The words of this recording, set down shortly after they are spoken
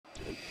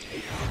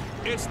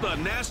It's the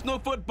National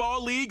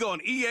Football League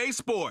on EA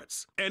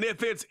Sports. And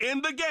if it's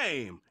in the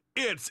game,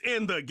 it's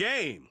in the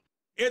game.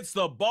 It's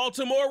the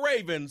Baltimore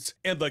Ravens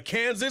and the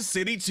Kansas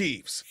City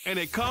Chiefs. And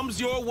it comes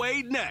your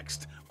way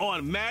next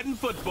on Madden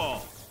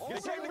Football.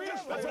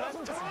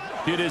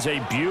 It is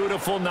a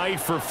beautiful night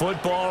for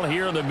football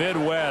here in the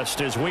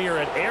Midwest as we are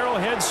at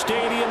Arrowhead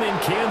Stadium in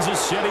Kansas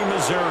City,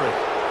 Missouri.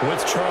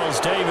 With Charles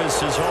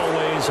Davis, as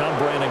always, I'm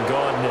Brandon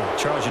Gaudin.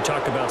 Charles, you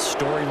talk about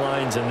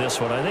storylines in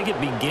this one. I think it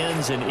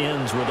begins and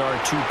ends with our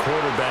two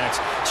quarterbacks,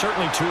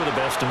 certainly two of the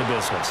best in the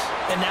business.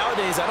 And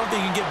nowadays, I don't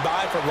think you can get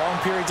by for long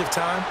periods of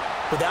time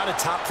without a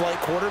top-flight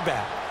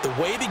quarterback. The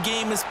way the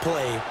game is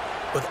played,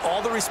 with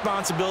all the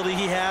responsibility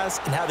he has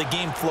and how the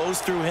game flows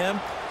through him,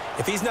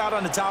 if he's not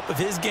on the top of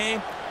his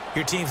game,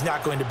 your team's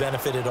not going to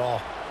benefit at all.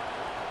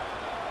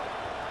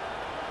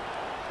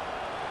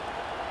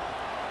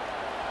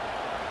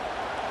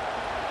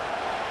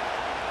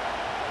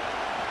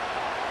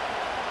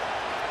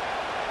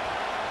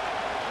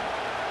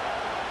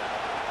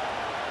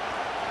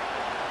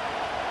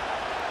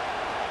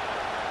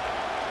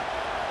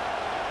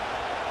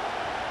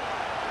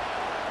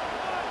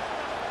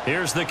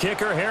 Here's the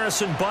kicker,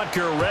 Harrison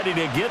Butker, ready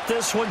to get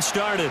this one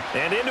started.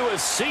 And into a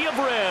sea of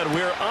red,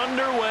 we're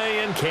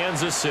underway in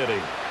Kansas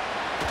City.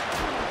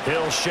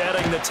 Hill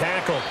shedding the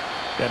tackle.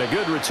 And a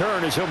good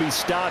return as he'll be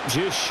stopped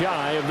just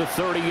shy of the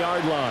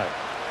 30-yard line.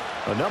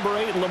 A number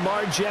 8,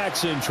 Lamar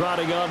Jackson,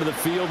 trotting onto the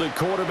field at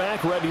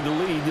quarterback, ready to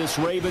lead this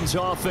Ravens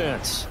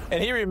offense.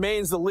 And he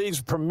remains the league's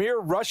premier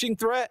rushing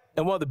threat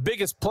and one of the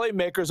biggest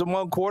playmakers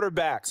among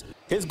quarterbacks.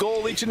 His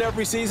goal each and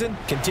every season,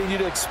 continue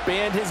to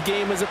expand his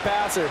game as a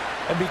passer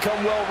and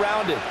become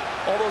well-rounded.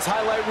 All those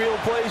highlight reel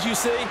plays you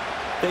see,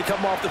 they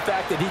come off the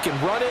fact that he can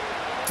run it,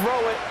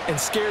 throw it, and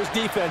scares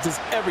defenses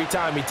every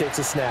time he takes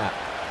a snap.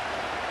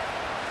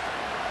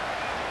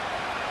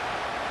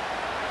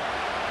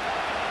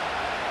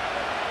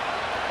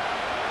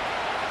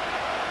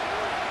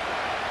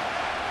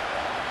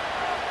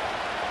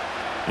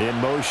 In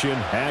motion,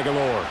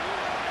 Aguilar.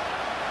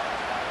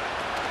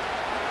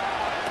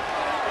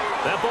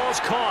 That ball's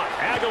caught.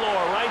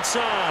 Aguilar, right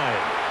side.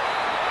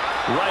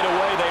 Right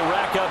away, they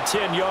rack up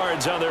 10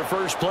 yards on their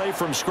first play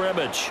from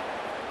scrimmage.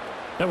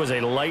 That was a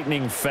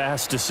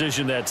lightning-fast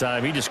decision that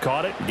time. He just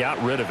caught it and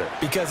got rid of it.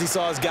 Because he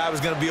saw his guy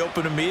was going to be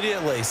open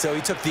immediately. So he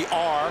took the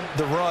R,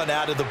 the run,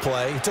 out of the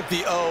play. He took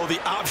the O,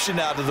 the option,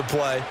 out of the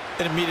play,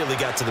 and immediately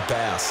got to the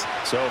pass.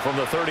 So from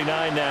the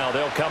 39 now,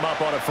 they'll come up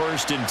on a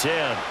 1st and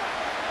 10.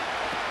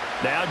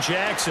 Now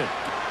Jackson.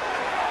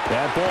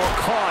 That ball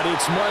caught.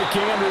 It's Mark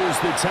Andrews,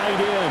 the tight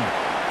end.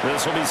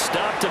 This will be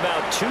stopped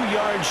about 2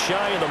 yards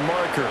shy of the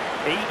marker.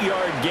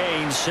 8-yard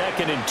gain,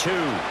 2nd and 2.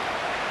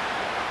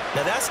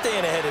 Now that's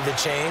staying ahead of the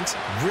chains.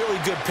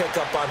 Really good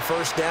pickup on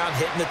 1st down,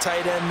 hitting the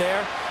tight end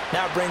there.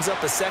 Now it brings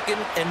up a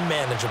 2nd and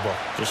manageable.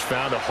 Just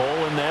found a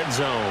hole in that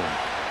zone.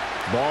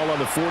 Ball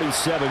on the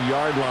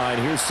 47-yard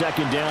line. Here's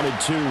 2nd down and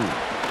 2.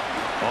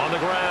 On the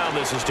ground,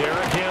 this is Derrick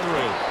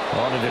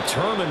Henry. On a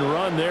determined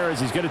run there as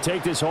he's going to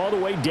take this all the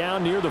way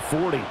down near the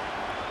 40.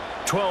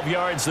 12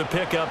 yards to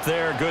pick up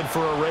there, good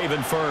for a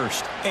Raven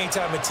first.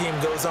 Anytime a team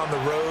goes on the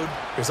road,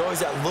 there's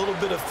always that little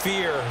bit of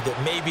fear that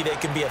maybe they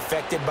can be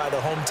affected by the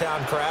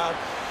hometown crowd.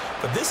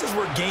 But this is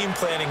where game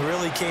planning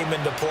really came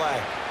into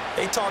play.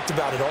 They talked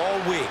about it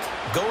all week.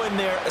 Go in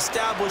there,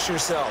 establish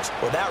yourselves.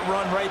 Well, that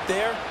run right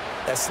there,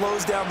 that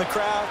slows down the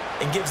crowd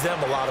and gives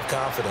them a lot of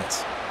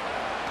confidence.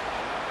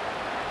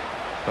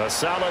 A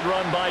solid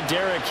run by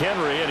Derrick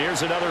Henry, and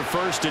here's another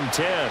 1st and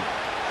 10.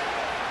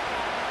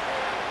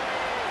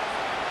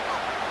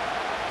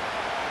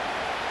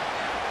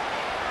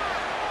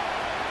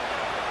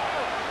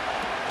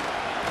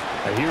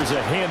 And here's a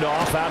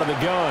handoff out of the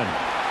gun.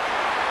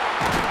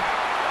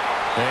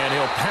 And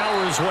he'll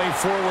power his way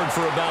forward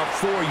for about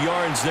 4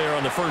 yards there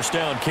on the 1st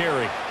down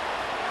carry.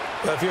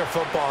 Well, if you're a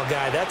football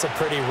guy, that's a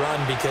pretty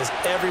run because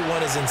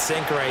everyone is in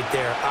sync right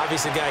there.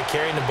 Obviously, the guy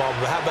carrying the ball,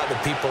 but how about the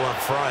people up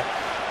front?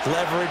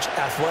 Leverage,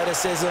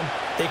 athleticism,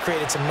 they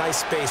created some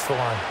nice space for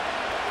him.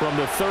 From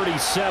the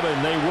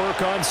 37, they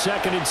work on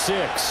 2nd and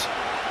 6.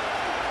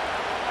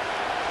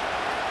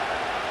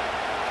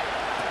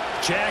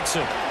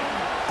 Jackson.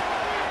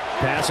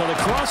 Pass on the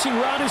crossing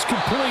route is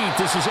complete.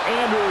 This is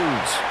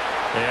Andrews.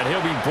 And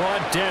he'll be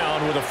brought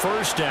down with a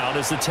 1st down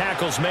as the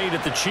tackle's made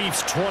at the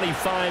Chiefs'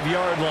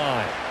 25-yard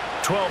line.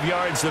 12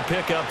 yards to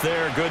pick up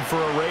there, good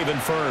for a Raven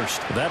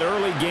first. That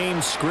early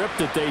game script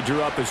that they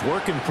drew up is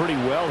working pretty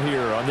well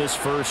here on this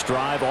first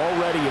drive.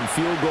 Already in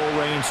field goal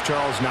range,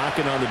 Charles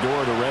knocking on the door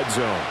of the red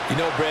zone. You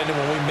know, Brandon,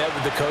 when we met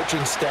with the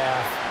coaching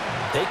staff,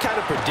 they kind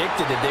of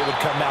predicted that they would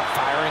come out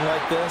firing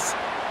like this.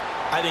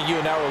 I think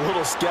you and I were a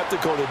little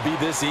skeptical it'd be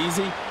this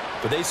easy,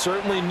 but they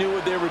certainly knew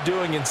what they were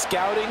doing in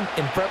scouting,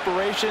 in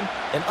preparation,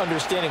 and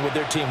understanding what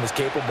their team was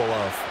capable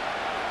of.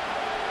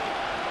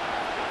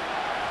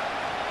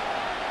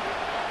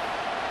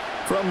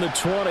 From the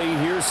 20,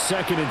 here's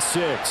 2nd and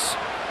 6.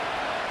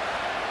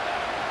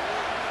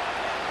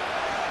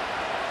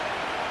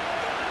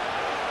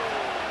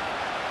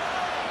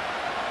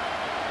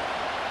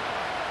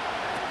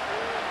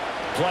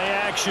 Play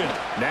action.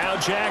 Now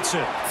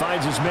Jackson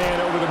finds his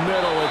man over the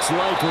middle. It's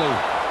likely.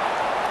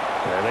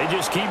 And they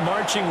just keep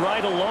marching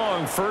right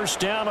along. First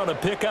down on a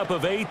pickup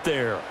of 8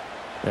 there.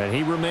 And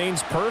he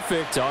remains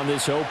perfect on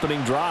this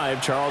opening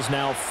drive. Charles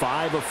now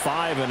 5 of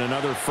 5 and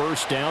another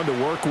first down to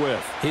work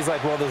with. He's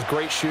like one of those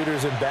great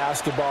shooters in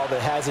basketball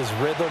that has his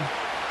rhythm,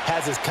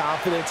 has his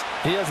confidence.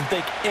 He doesn't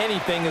think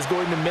anything is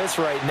going to miss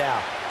right now.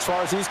 As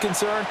far as he's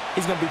concerned,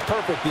 he's going to be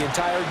perfect the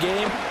entire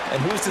game.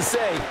 And who's to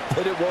say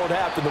that it won't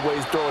happen the way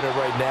he's throwing it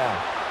right now?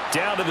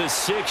 Down to the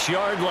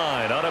 6-yard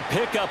line on a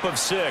pickup of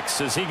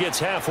 6 as he gets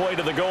halfway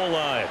to the goal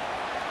line.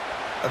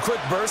 A quick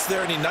burst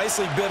there, and he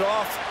nicely bit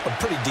off a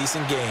pretty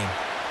decent gain.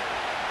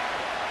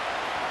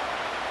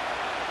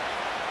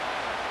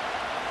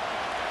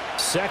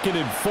 Second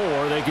and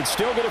 4. They could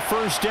still get a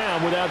first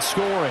down without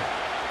scoring.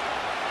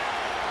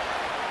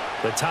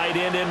 The tight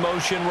end in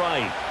motion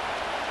right.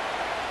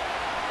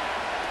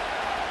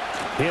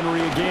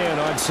 Henry again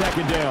on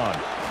second down.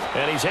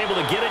 And he's able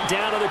to get it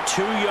down to the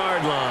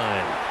 2-yard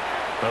line.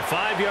 A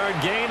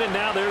 5-yard gain, and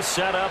now they're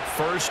set up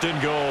first and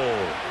goal.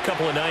 A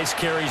couple of nice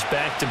carries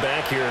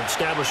back-to-back here,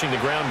 establishing the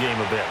ground game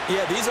a bit.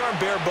 Yeah, these aren't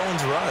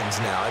bare-bones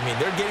runs now. I mean,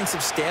 they're getting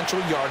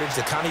substantial yardage,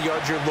 the kind of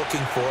yards you're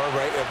looking for,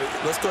 right?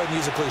 Let's go ahead and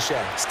use a cliche.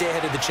 Stay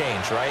ahead of the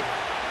change, right?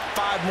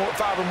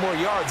 5 or more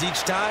yards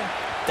each time.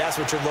 That's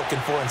what you're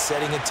looking for in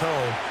setting a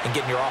tone and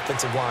getting your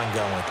offensive line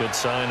going. Good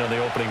sign on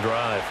the opening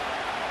drive.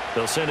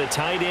 They'll send a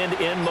tight end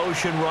in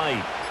motion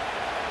right.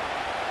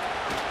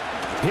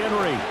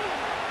 Henry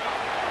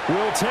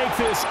will take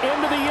this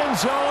into the end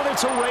zone.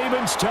 It's a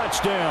Ravens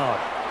touchdown.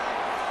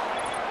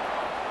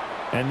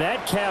 And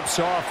that caps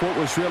off what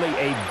was really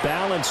a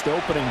balanced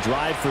opening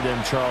drive for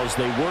them, Charles.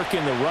 They work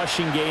in the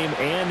rushing game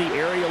and the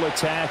aerial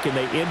attack, and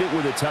they end it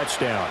with a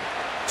touchdown.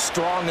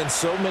 Strong in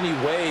so many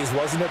ways,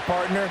 wasn't it,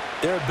 partner?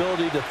 Their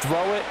ability to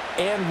throw it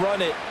and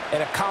run it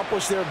and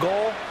accomplish their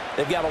goal,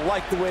 they've got to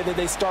like the way that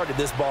they started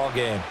this ball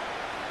game.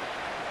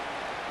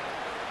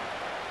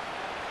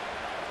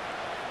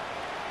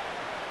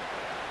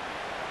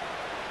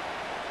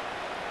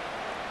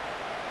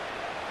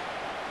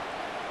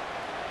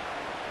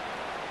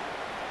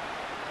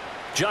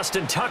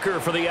 Justin Tucker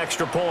for the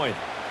extra point.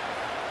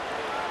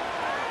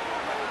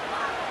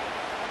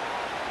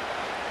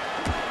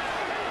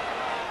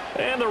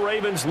 And the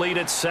Ravens lead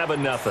at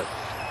 7-0.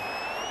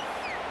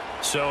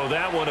 So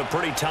that one a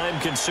pretty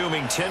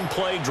time-consuming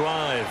 10-play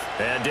drive.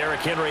 And Derrick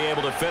Henry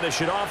able to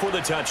finish it off with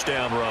a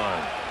touchdown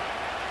run.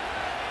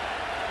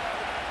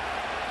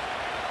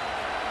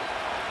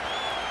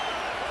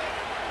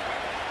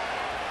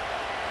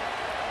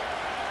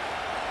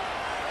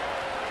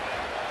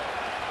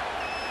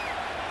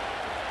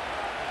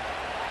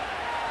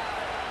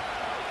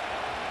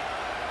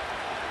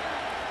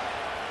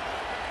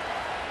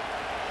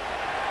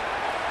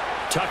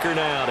 Tucker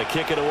now to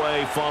kick it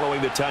away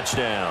following the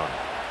touchdown.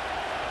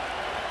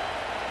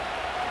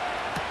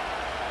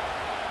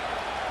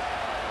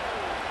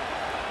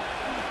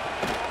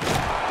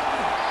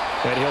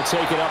 And he'll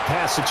take it up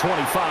past the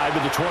 25 to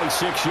the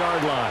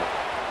 26-yard line.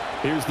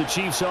 Here's the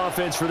Chiefs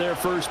offense for their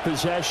first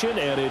possession,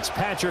 and it's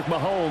Patrick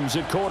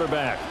Mahomes at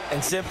quarterback.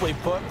 And simply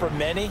put, for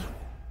many,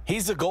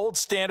 he's the gold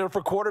standard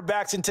for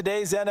quarterbacks in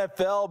today's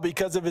NFL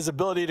because of his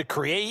ability to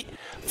create,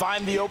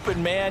 find the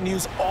open man,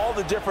 use all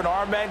the different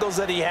arm angles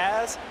that he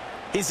has.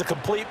 He's a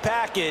complete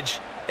package,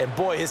 and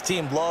boy, his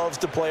team loves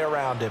to play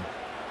around him.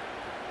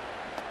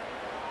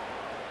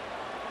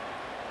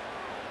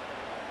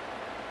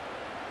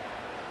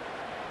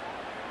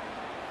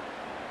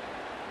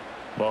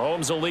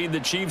 Mahomes will lead the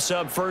Chiefs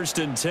up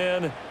 1st and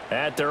 10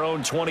 at their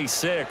own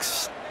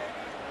 26.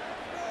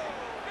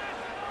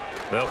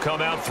 They'll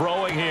come out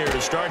throwing here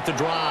to start the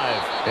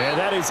drive. And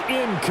that is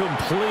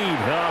incomplete.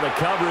 Oh, the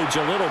coverage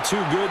a little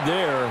too good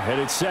there, and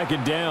it's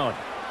 2nd down.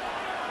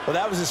 Well,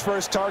 that was his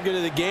first target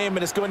of the game,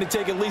 and it's going to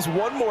take at least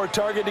one more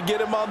target to get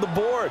him on the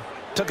board.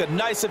 Took a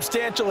nice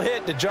substantial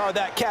hit to jar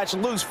that catch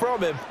loose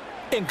from him.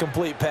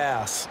 Incomplete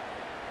pass.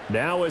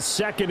 Now a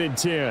 2nd and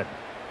 10.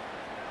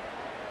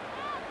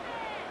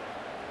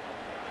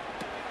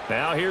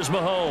 Now here's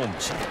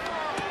Mahomes.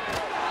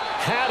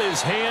 Had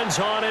his hands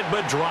on it,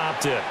 but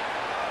dropped it.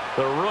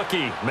 The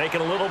rookie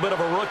making a little bit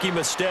of a rookie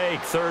mistake.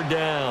 3rd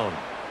down.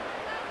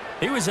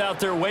 He was out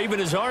there waving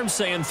his arms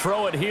saying,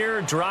 throw it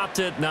here, dropped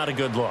it, not a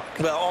good look.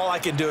 Well, all I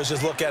can do is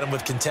just look at him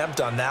with contempt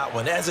on that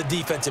one. As a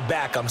defensive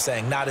back, I'm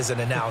saying, not as an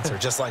announcer.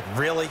 Just like,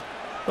 really?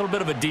 A little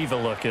bit of a diva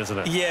look, isn't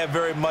it? Yeah,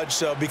 very much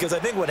so, because I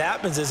think what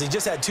happens is he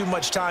just had too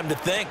much time to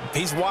think.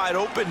 He's wide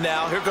open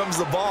now. Here comes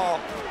the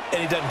ball,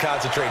 and he doesn't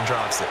concentrate and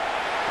drops it.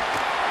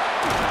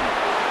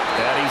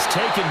 And he's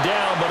taken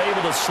down, but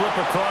able to slip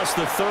across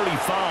the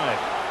 35.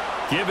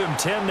 Give him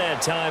 10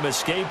 that time,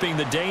 escaping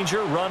the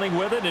danger, running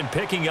with it, and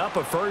picking up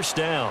a 1st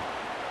down.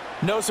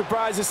 No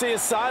surprise to see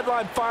his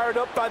sideline fired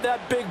up by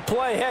that big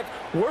play. Heck,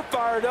 we're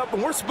fired up,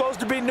 and we're supposed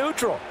to be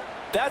neutral.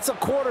 That's a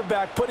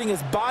quarterback putting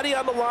his body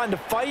on the line to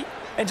fight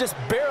and just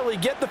barely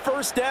get the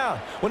 1st down.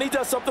 When he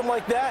does something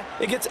like that,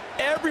 it gets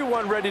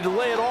everyone ready to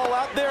lay it all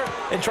out there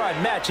and try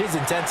and match his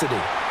intensity.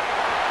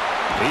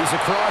 He's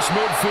across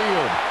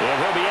midfield,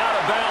 and he'll be out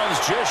of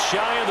bounds just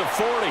shy of the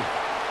 40.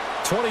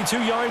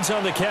 22 yards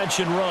on the catch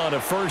and run, a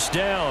first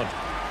down.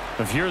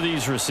 If you're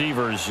these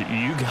receivers,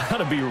 you got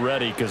to be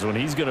ready, because when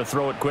he's going to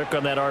throw it quick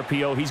on that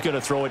RPO, he's going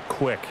to throw it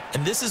quick.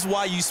 And this is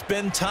why you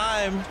spend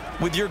time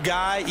with your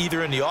guy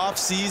either in the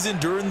offseason,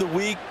 during the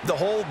week, the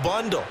whole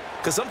bundle.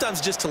 Because sometimes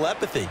just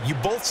telepathy. You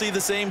both see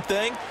the same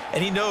thing,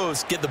 and he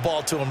knows get the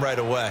ball to him right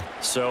away.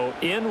 So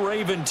in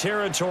Raven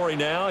territory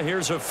now,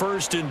 here's a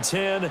 1st and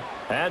 10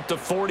 at the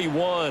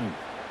 41.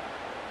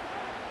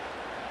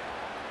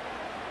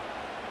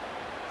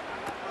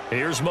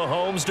 Here's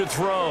Mahomes to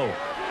throw.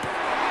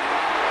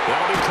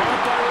 That'll be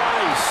caught by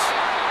Rice.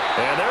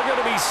 And they're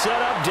going to be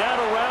set up down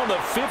around the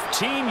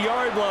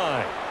 15-yard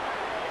line.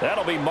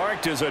 That'll be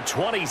marked as a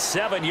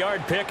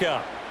 27-yard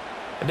pickup.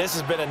 And this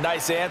has been a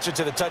nice answer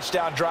to the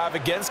touchdown drive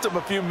against them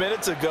a few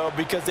minutes ago,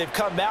 because they've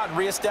come out and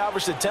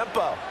reestablished the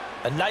tempo.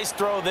 A nice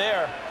throw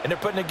there, and they're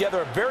putting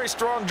together a very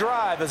strong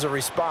drive as a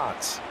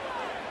response.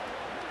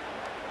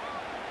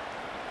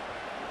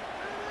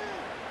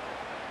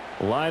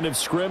 Line of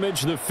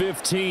scrimmage, the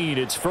 15.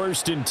 It's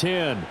 1st and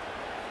 10.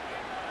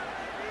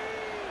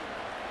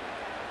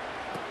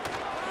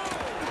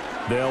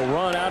 They'll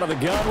run out of the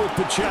gun with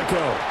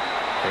Pacheco.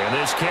 And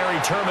this carry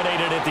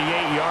terminated at the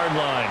 8-yard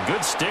line.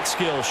 Good stick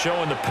skill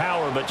showing the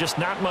power, but just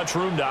not much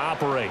room to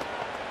operate.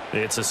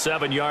 It's a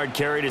 7-yard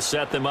carry to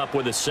set them up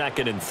with a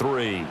 2nd and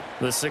 3.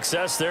 The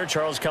success there,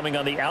 Charles, coming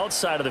on the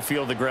outside of the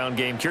field, the ground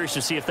game. Curious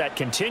to see if that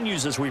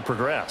continues as we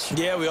progress.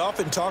 Yeah, we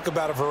often talk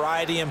about a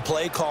variety in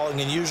play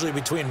calling, and usually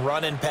between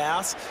run and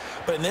pass.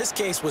 But in this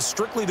case, with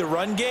strictly the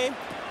run game,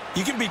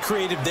 you can be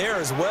creative there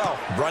as well.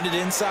 Run it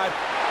inside.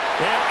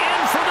 And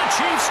in for the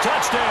Chiefs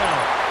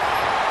touchdown.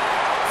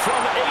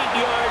 From 8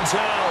 yards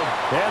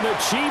out. And the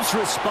Chiefs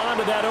respond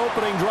to that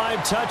opening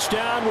drive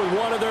touchdown with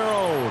one of their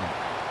own.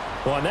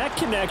 Well, on that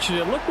connection,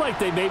 it looked like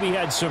they maybe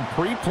had some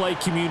pre-play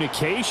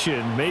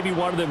communication. Maybe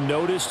one of them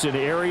noticed an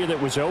area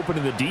that was open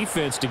in the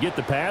defense to get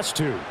the pass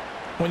to.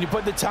 When you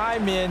put the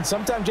time in,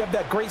 sometimes you have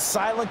that great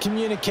silent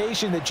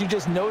communication that you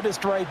just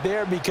noticed right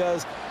there,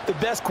 because the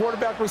best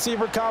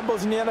quarterback-receiver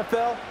combos in the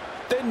NFL,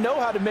 they know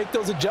how to make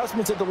those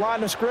adjustments at the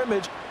line of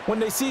scrimmage when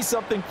they see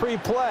something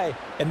pre-play,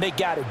 and they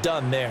got it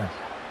done there.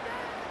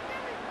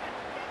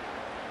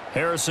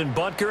 Harrison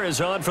Butker is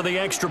on for the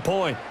extra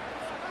point.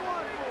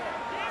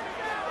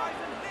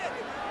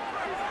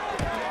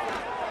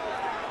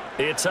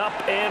 It's up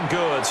and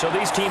good. So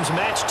these teams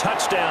match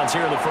touchdowns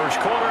here in the first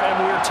quarter,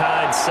 and we're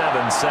tied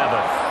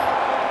 7-7.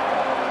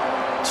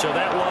 So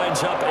that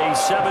lines up a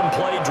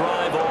 7-play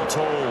drive all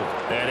told.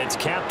 And it's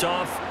capped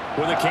off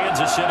with a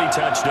Kansas City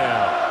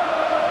touchdown.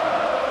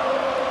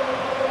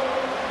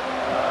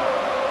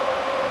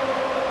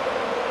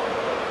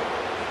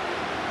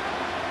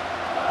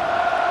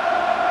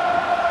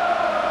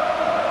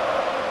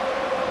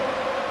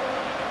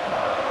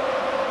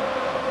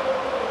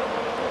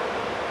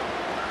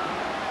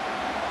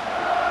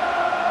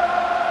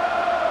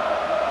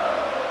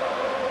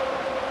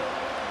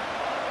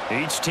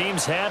 Each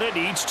team's had it.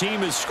 Each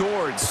team has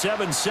scored.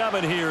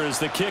 7-7 here as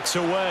the kick's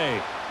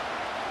away.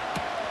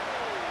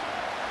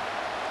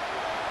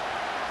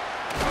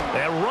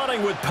 And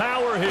running with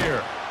power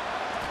here.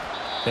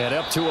 And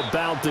up to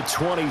about the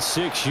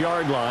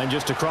 26-yard line,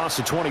 just across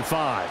the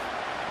 25.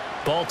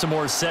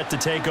 Baltimore set to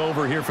take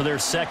over here for their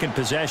second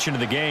possession of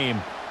the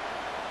game.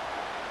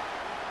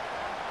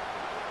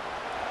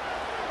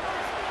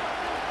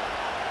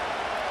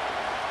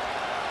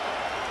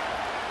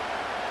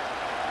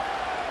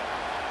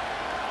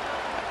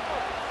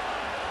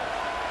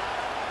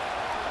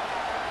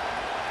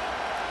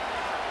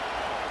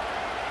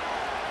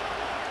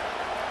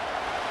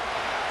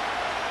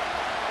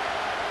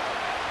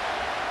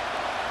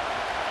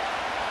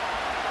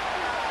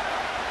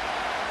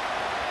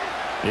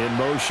 In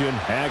motion,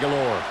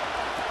 Aguilar.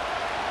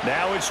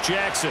 Now it's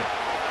Jackson.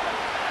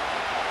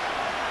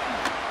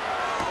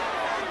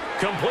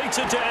 Completes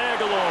it to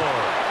Aguilar.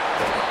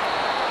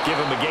 Give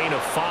him a gain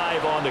of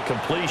 5 on the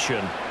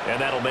completion,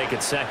 and that'll make it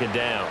 2nd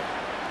down.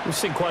 We've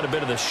seen quite a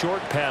bit of the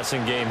short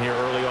passing game here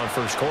early on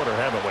first quarter,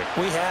 haven't we?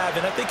 We have,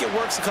 and I think it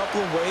works a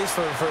couple of ways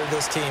for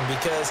this team,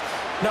 because,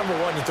 number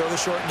one, you throw the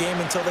short game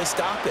until they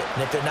stop it.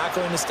 And if they're not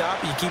going to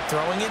stop it, you keep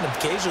throwing it, and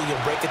occasionally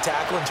you'll break a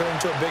tackle and turn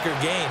it into a bigger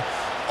gain.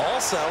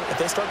 Also, if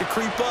they start to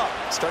creep up,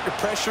 start to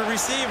pressure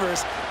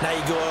receivers, now you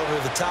go over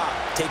the top,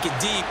 take it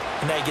deep,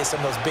 and now you get some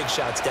of those big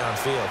shots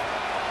downfield.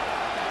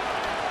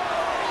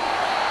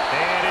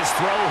 And his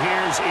throw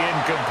here is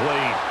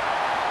incomplete.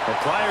 Well,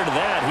 prior to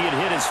that, he had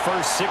hit his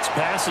first 6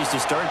 passes to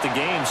start the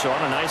game, so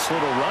on a nice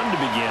little run to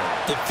begin.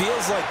 It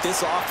feels like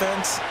this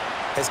offense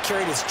has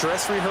carried its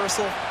dress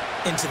rehearsal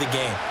into the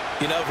game,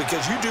 you know,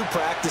 because you do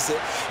practice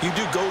it, you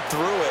do go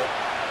through it,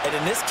 and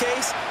in this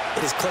case,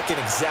 it is clicking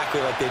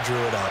exactly like they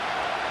drew it up.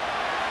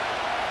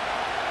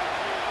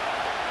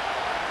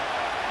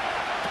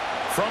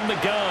 From the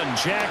gun,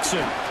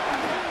 Jackson.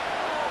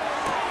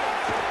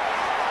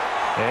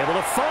 Able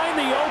to find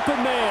the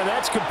open man.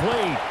 That's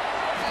complete.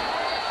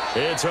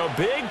 It's a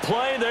big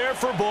play there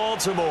for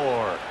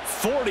Baltimore.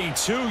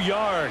 42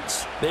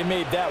 yards. They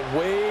made that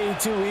way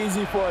too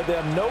easy for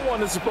them. No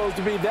one is supposed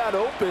to be that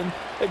open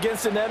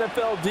against an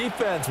NFL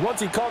defense.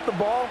 Once he caught the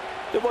ball,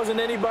 there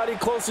wasn't anybody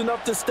close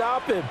enough to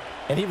stop him,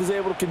 and he was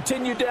able to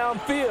continue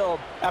downfield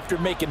after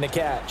making the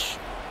catch.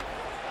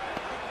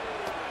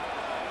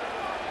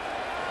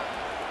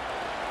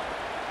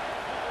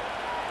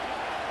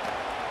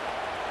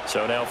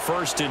 So now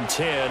 1st and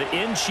 10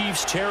 in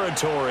Chiefs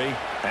territory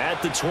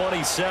at the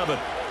 27.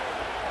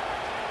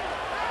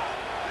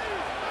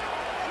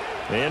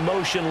 In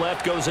motion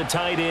left goes a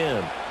tight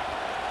end.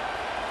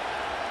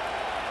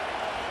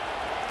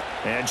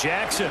 And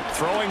Jackson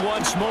throwing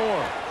once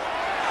more.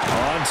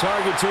 On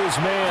target to his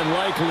man,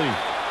 likely.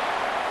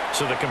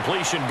 So the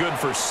completion good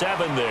for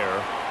 7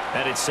 there,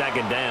 and it's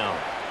 2nd down.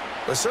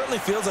 It certainly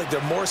feels like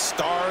there are more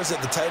stars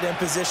at the tight end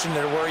position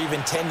than there were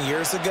even 10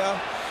 years ago.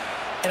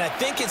 And I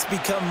think it's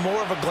become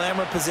more of a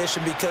glamour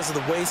position because of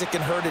the ways it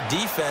can hurt a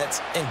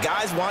defense, and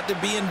guys want to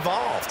be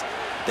involved.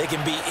 They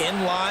can be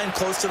in line,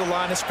 close to the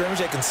line of scrimmage.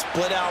 They can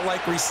split out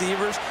like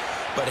receivers.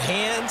 But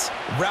hands,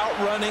 route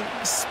running,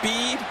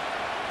 speed,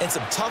 and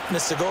some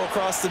toughness to go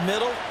across the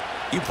middle,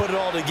 you put it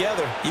all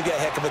together, you got a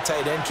heck of a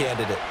tight end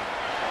candidate.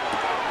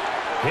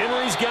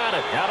 Henry's got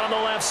it out on the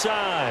left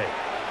side.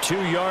 2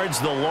 yards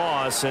the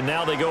loss, and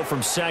now they go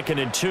from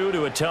 2nd and 2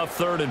 to a tough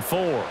 3rd and 4.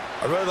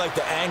 I really like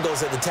the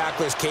angles that the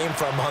tacklers came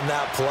from on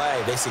that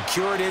play. They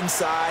secured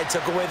inside,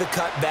 took away the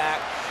cutback.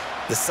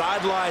 The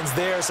sideline's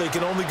there, so you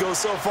can only go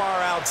so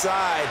far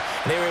outside,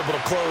 and they were able to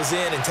close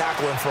in and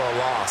tackle him for a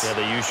loss. Yeah,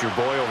 they used your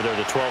boy over there,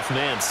 the 12th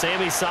man.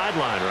 Sammy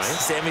Sideline, right?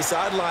 Sammy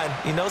Sideline.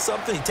 You know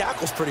something? He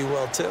tackles pretty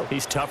well, too.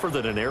 He's tougher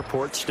than an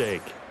airport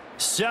steak.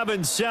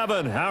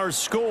 7-7, our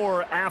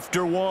score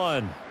after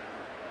 1.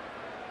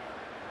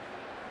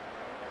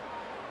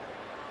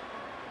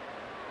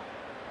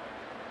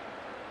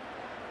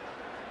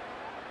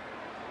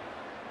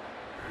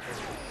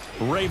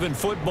 Raven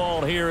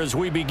football here as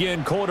we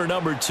begin quarter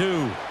number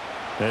 2.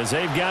 As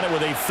they've got it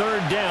with a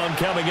 3rd down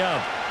coming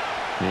up.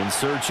 In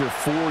search of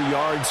 4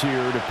 yards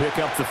here to pick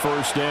up the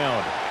 1st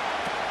down.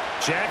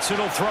 Jackson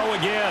will throw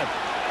again.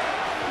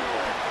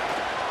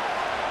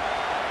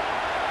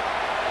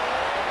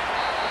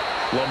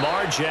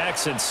 Lamar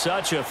Jackson,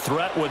 such a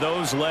threat with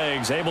those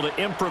legs, able to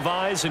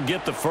improvise and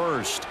get the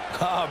 1st.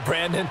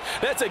 Brandon,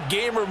 that's a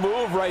gamer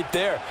move right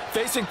there.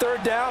 Facing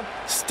 3rd down,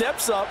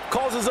 steps up,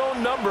 calls his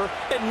own number,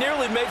 and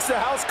nearly makes the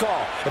house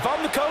call. If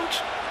I'm the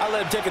coach, I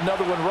let him take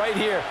another one right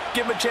here.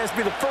 Give him a chance to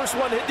be the first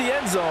one to hit the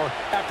end zone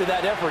after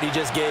that effort he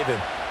just gave him.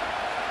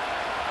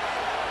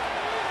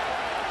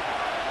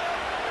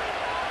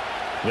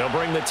 They'll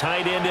bring the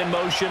tight end in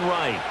motion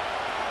right.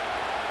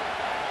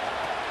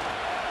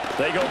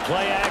 They go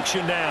play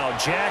action now.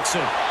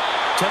 Jackson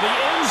to the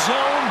end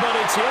zone, but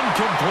it's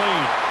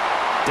incomplete.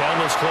 Down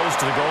this close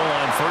to the goal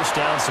line, 1st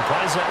down.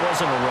 Surprised that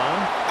wasn't a run?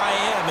 I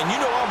am, and you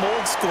know I'm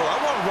old school. I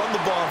want to run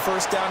the ball on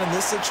 1st down in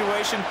this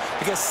situation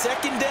because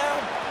 2nd down,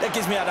 that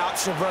gives me that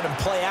option of running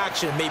play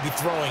action and maybe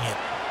throwing it.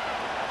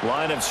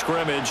 Line of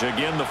scrimmage,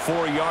 again the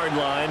 4-yard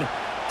line,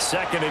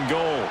 2nd and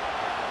goal.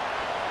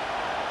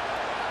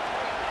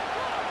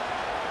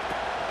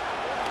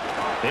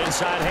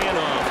 Inside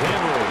handoff,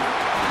 Henry.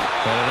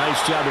 And a nice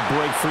job to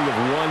break free of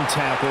 1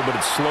 tackle, but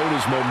it slowed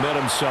his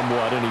momentum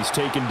somewhat, and he's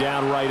taken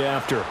down right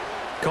after.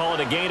 Call it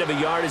a gain of a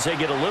yard as they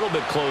get a little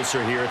bit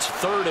closer here. It's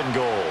 3rd and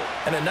goal.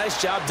 And a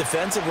nice job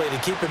defensively to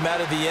keep him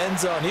out of the end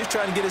zone. He was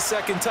trying to get his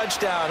 2nd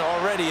touchdown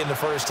already in the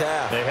 1st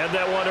half. They had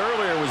that one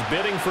earlier, was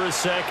bidding for a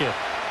 2nd.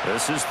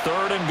 This is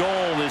 3rd and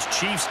goal. This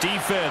Chiefs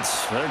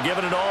defense, they're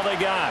giving it all they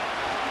got.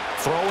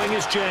 Throwing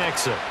is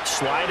Jackson,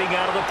 sliding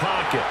out of the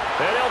pocket.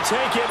 And he'll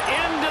take it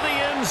into the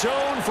end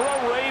zone for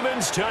a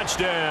Ravens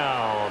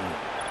touchdown.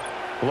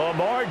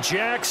 Lamar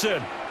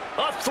Jackson,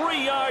 a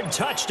 3-yard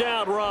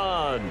touchdown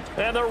run.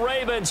 And the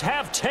Ravens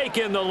have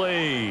taken the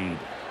lead.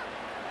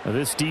 Now,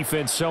 this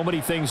defense, so many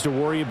things to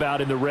worry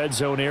about in the red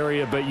zone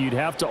area, but you'd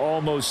have to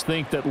almost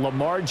think that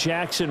Lamar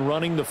Jackson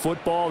running the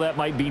football, that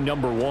might be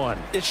number 1.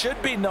 It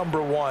should be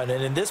number 1.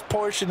 And in this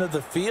portion of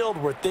the field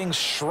where things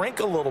shrink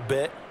a little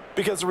bit,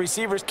 because the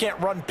receivers can't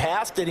run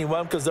past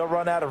anyone because they'll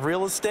run out of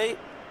real estate,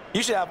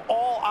 you should have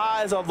all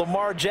eyes on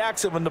Lamar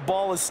Jackson when the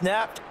ball is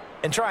snapped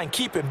and try and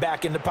keep him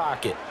back in the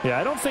pocket. Yeah,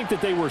 I don't think that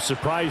they were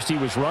surprised he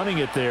was running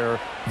it there.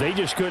 They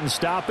just couldn't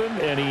stop him,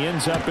 and he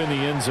ends up in the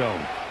end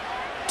zone.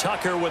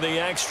 Tucker with the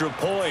extra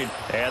point,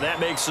 and that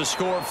makes the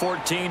score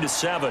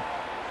 14-7.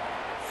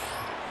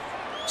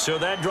 So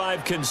that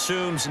drive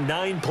consumes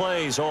 9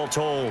 plays all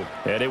told.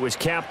 And it was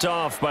capped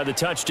off by the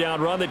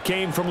touchdown run that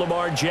came from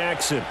Lamar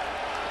Jackson.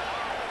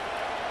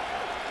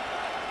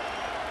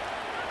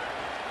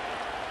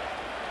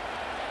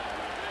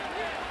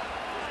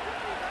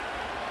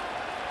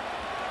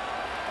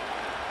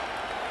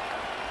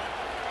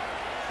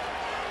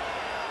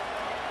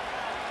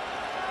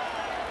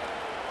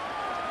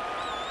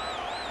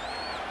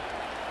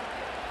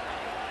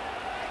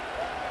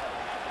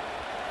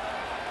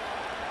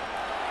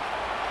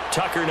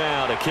 Tucker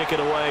now to kick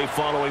it away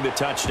following the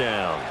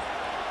touchdown.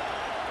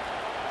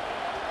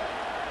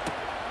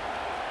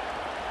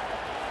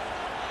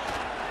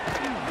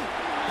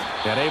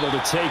 And able to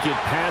take it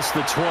past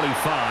the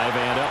 25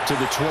 and up to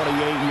the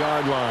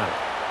 28-yard line.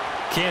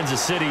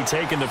 Kansas City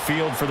taking the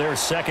field for their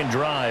second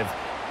drive.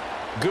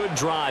 Good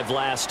drive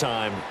last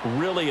time.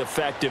 Really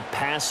effective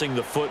passing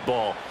the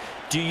football.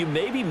 Do you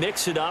maybe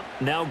mix it up,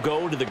 now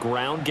go to the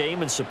ground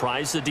game and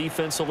surprise the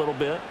defense a little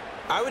bit?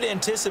 I would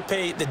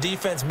anticipate the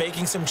defense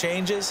making some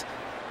changes,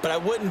 but I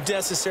wouldn't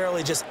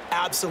necessarily just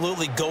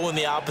absolutely go in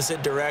the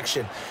opposite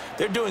direction.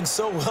 They're doing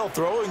so well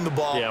throwing the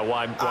ball. Yeah,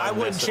 why I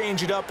wouldn't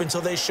change it up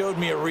until they showed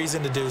me a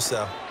reason to do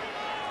so.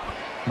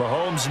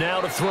 Mahomes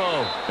now to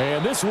throw.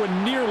 And this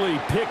one nearly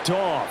picked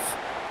off.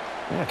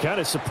 Yeah, kind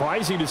of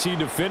surprising to see a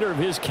defender of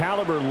his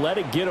caliber let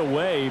it get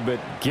away, but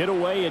get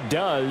away it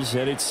does,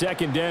 and it's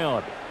second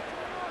down.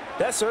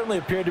 That certainly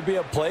appeared to be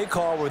a play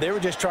call where they were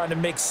just trying to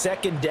make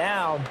second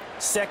down,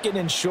 second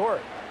and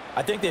short.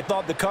 I think they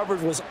thought the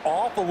coverage was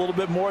off a little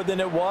bit more than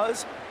it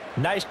was.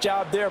 Nice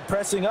job there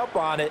pressing up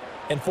on it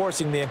and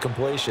forcing the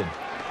incompletion.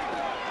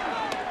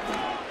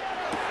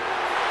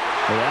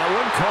 That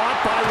one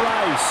caught by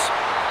Rice.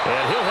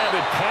 And he'll have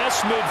it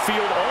past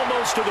midfield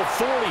almost to the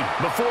 40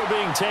 before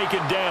being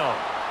taken down.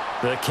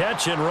 The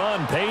catch and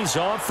run pays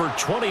off for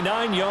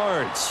 29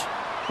 yards.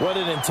 What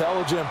an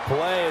intelligent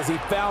play as he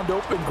found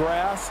open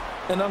grass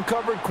and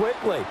uncovered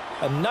quickly.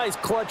 A nice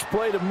clutch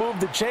play to move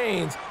the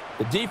chains.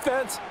 The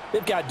defense,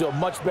 they've got to do a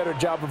much better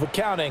job of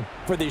accounting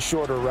for these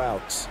shorter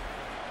routes.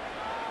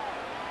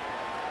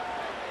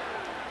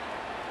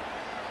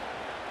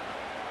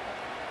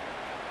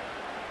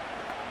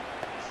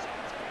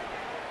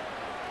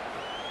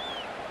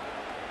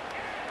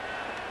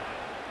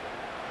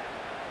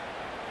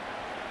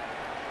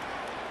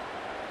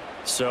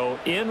 So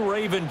in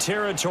Raven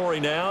territory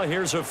now.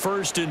 Here's a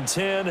 1st and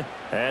 10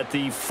 at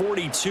the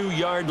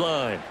 42-yard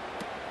line.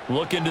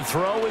 Looking to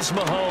throw is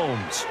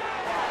Mahomes.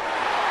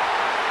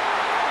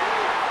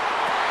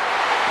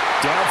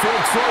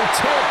 Downfield throw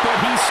tip, but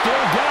he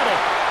still got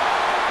it.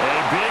 A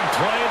big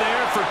play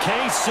there for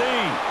KC,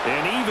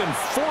 and even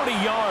 40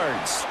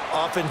 yards.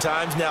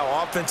 Oftentimes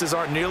now, offenses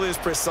aren't nearly as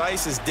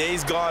precise as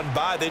days gone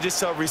by. They just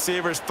tell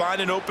receivers, find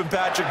an open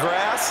patch of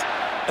grass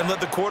and let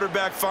the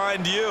quarterback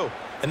find you.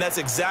 And that's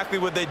exactly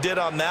what they did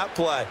on that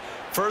play.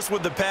 First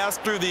with the pass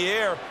through the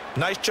air,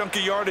 nice chunk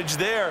of yardage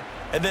there,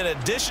 and then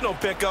additional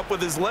pickup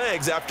with his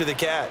legs after the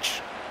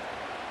catch.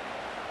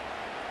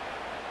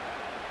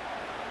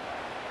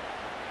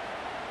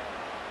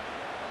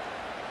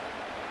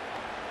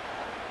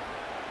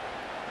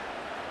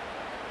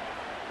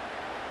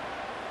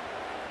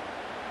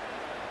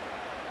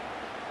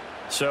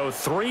 So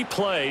 3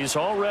 plays,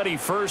 already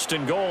 1st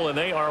and goal, and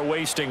they are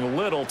wasting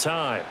little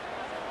time.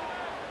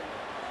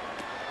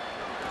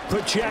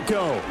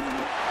 Pacheco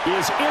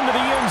is into the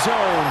end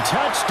zone.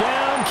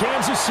 Touchdown,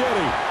 Kansas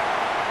City.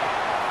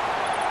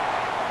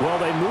 Well,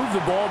 they move the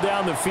ball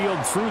down the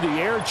field through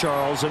the air,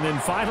 Charles, and then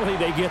finally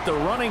they get the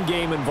running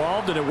game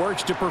involved, and it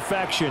works to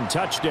perfection.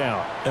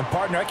 Touchdown. And,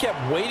 partner, I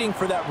kept waiting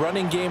for that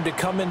running game to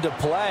come into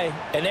play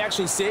and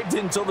actually saved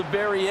it until the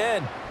very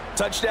end.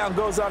 Touchdown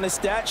goes on his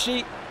stat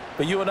sheet,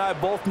 but you and I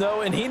both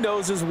know, and he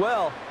knows as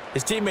well,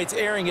 his teammates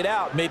airing it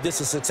out made this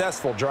a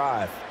successful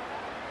drive.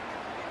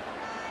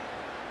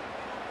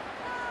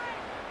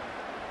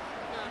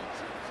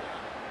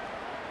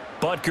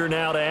 Butker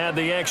now to add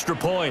the extra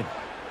point.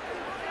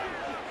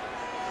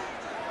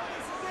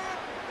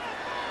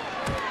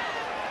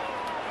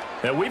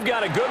 And we've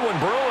got a good one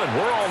brewing.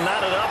 We're all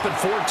knotted up at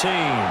 14.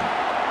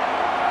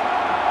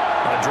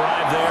 A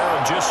drive there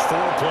of just 4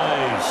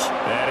 plays.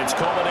 And it's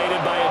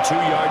culminated by a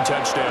 2-yard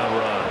touchdown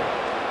run.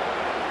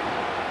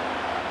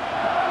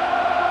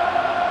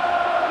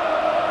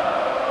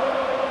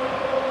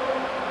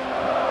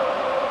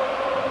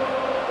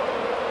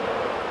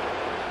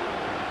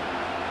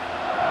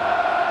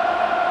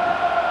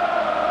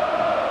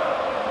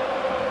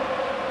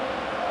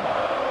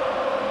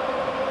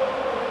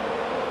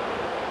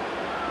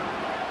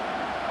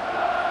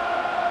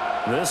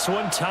 This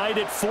one tied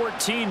at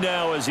 14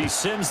 now as he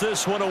sends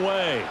this one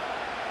away.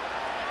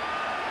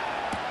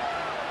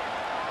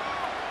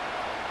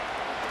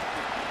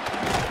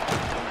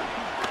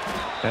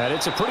 And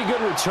it's a pretty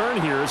good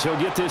return here as he'll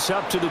get this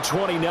up to the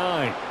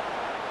 29.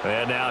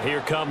 And now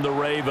here come the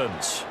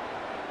Ravens.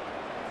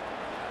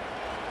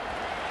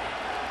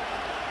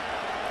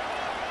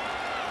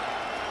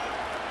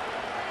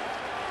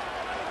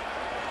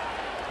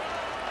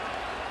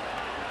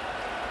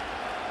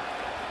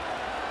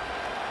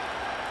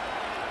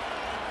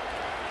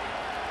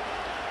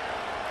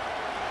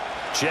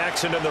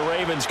 Jackson and the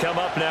Ravens come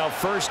up now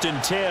 1st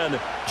and 10,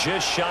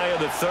 just shy of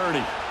the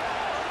 30.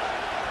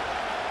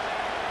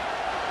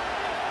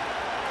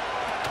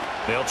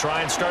 They'll try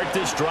and start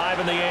this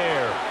drive in the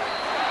air.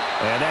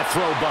 And that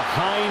throw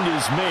behind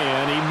his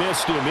man, he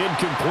missed him,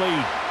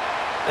 incomplete.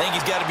 I think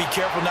he's got to be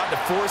careful not to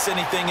force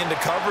anything into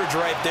coverage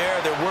right there.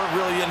 There weren't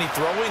really any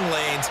throwing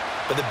lanes,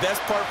 but the best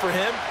part for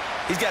him,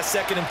 he's got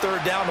 2nd and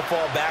 3rd down to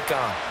fall back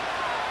on.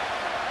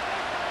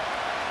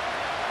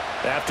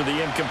 After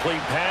the incomplete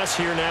pass,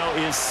 here now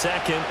is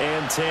 2nd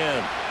and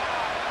 10.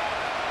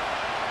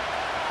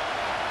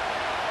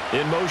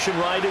 In motion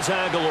right is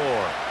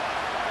Aguilar.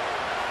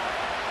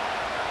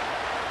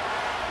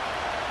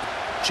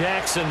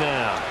 Jackson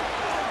now.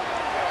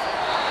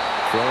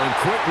 Throwing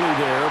quickly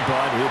there,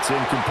 but it's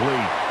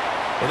incomplete.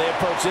 And they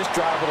approach this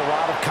drive with a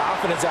lot of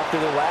confidence after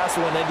the last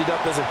one ended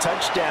up as a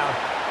touchdown.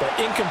 But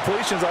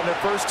incompletions on their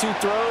first two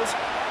throws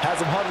has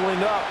them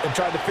huddling up and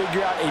trying to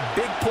figure out a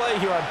big play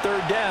here on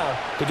third down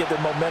to get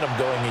their momentum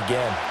going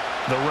again.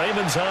 The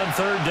Ravens on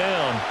third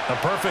down. A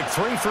perfect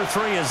 3 for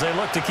 3 as they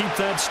look to keep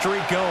that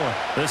streak going.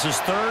 This is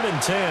 3rd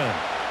and 10.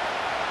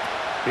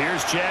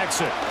 Here's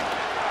Jackson.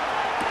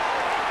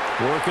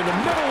 Work in the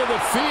middle of the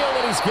field,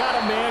 and he's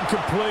got a man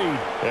complete.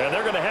 And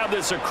they're going to have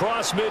this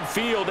across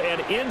midfield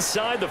and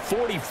inside the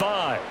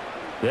 45.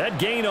 That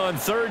gain on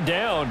third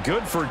down,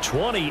 good for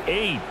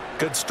 28.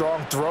 Good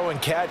strong throw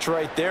and catch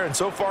right there. And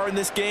so far in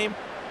this game,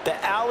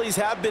 the alleys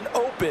have been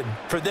open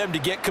for them to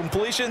get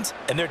completions,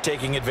 and they're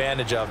taking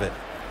advantage of it.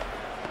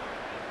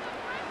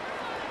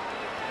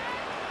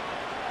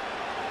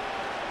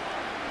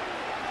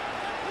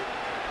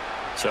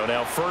 So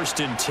now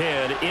 1st and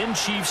 10 in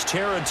Chiefs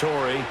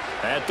territory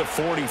at the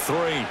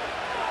 43.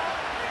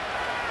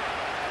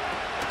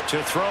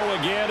 To throw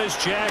again is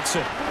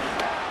Jackson.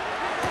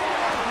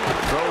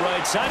 Throw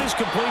right side is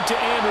complete to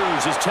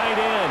Andrews, his tight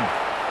end.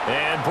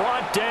 And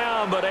brought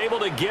down, but able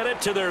to get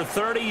it to their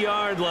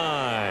 30-yard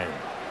line.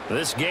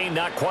 This gain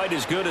not quite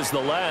as good as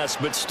the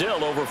last, but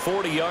still over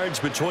 40 yards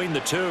between the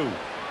two.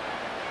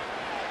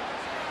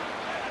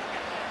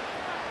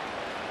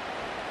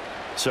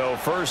 So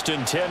 1st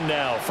and 10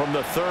 now from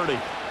the 30.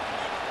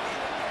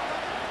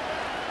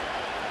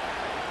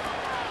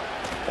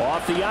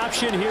 Off the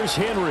option, here's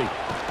Henry.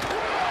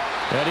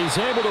 And he's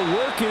able to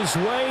work his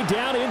way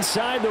down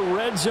inside the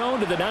red zone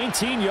to the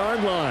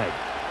 19-yard line.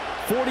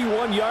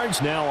 41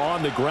 yards now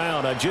on the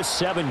ground on just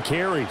 7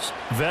 carries.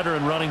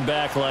 Veteran running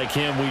back like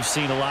him, we've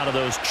seen a lot of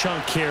those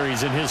chunk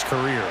carries in his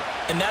career.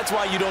 And that's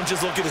why you don't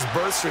just look at his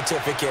birth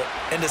certificate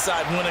and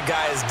decide when a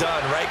guy is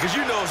done, right? Because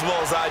you know as well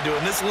as I do,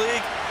 in this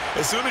league,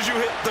 as soon as you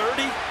hit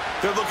 30,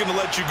 they're looking to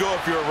let you go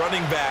if you're a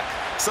running back.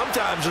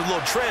 Sometimes there's a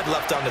little tread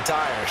left on the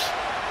tires.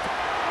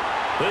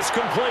 This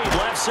complete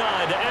left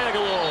side to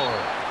Aguilar.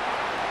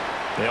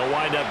 They'll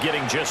wind up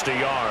getting just a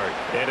yard,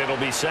 and it'll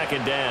be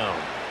 2nd down.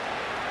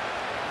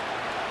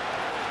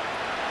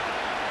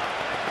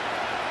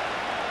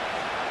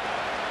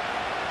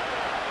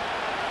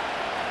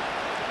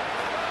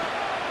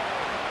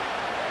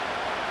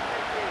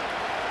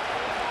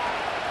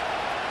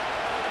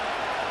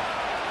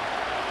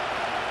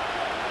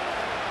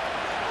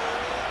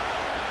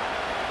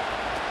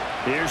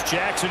 Here's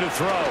Jackson to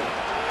throw.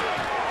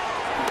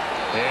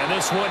 And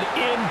this one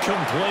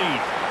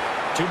incomplete.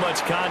 Too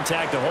much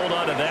contact to hold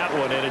on to that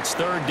one, and it's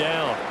 3rd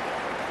down.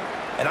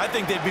 And I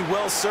think they'd be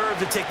well served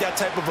to take that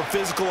type of a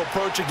physical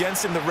approach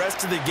against him the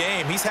rest of the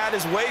game. He's had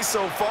his way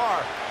so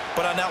far,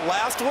 but on that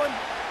last one,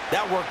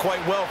 that worked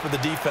quite well for the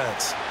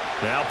defense.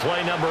 Now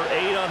play number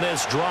 8 on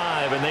this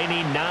drive, and they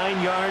need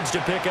 9 yards to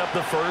pick up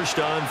the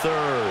first on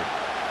 3rd.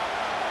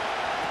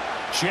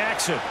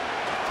 Jackson.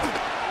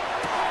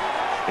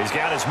 He's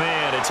got his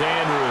man. It's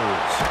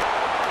Andrews.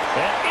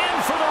 And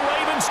in for the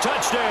Ravens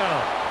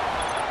touchdown.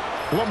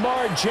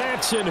 Lamar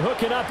Jackson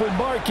hooking up with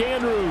Mark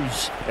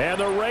Andrews. And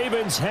the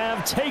Ravens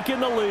have taken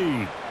the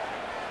lead.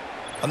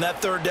 On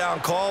that 3rd down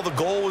call, the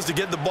goal was to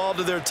get the ball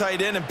to their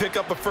tight end and pick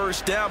up a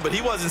 1st down, but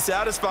he wasn't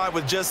satisfied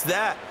with just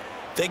that.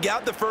 They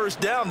got the 1st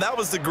down. That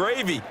was the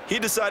gravy. He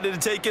decided to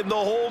take in the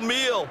whole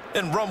meal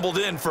and rumbled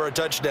in for a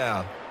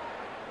touchdown.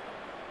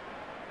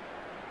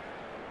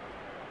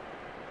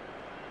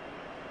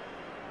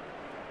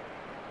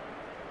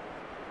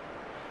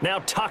 Now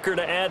Tucker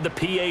to add the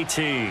PAT.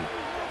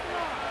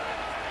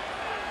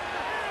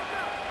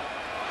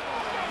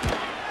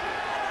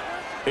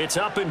 It's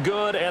up and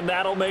good, and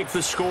that'll make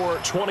the score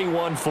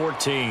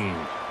 21-14.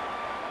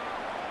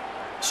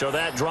 So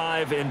that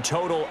drive in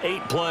total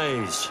 8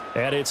 plays.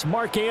 And it's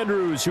Mark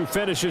Andrews who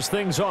finishes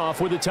things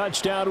off with a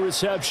touchdown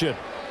reception.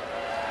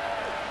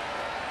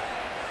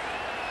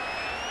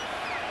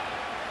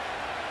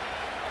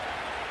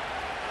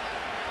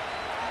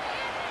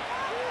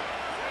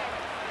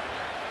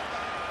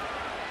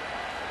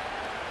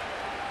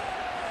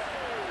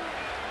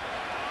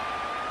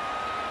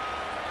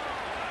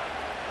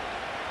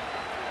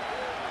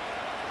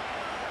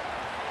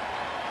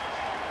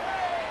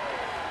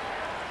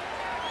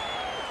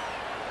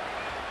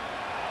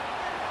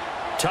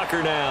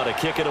 Tucker now to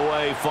kick it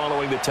away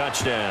following the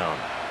touchdown.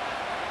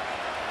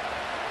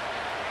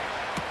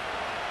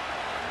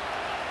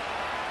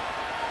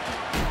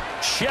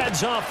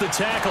 Sheds off the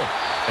tackle.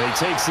 And he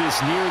takes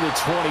this near the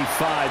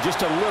 25.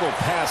 Just a little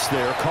pass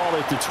there. Call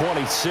it the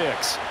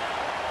 26.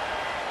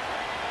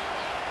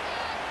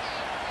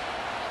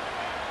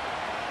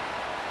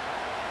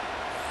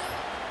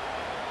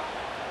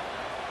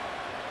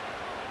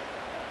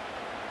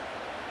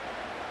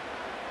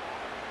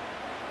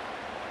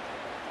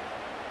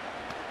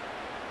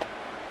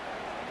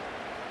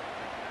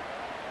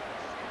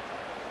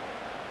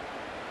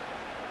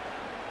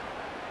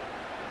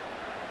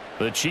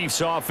 The Chiefs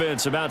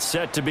offense about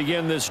set to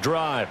begin this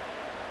drive.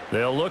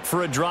 They'll look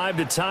for a drive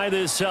to tie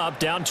this up,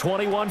 down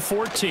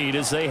 21-14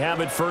 as they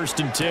have it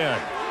 1st and 10.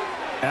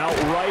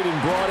 Outright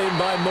and brought in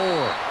by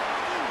Moore.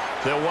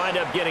 They'll wind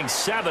up getting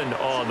 7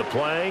 on the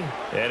play,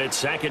 and it's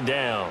 2nd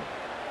down.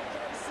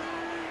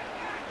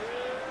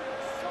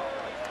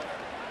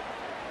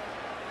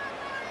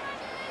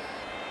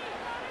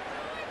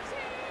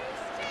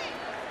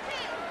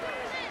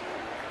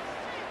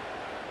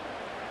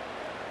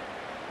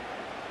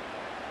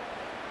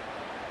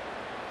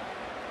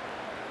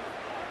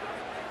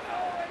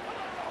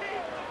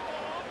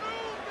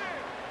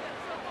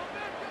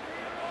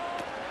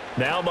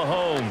 Now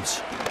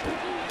Mahomes.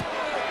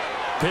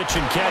 Pitch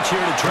and catch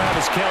here to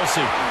Travis Kelce.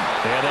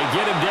 And they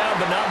get him down,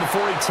 but not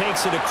before he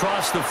takes it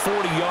across the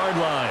 40-yard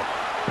line.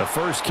 The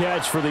first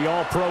catch for the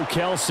All-Pro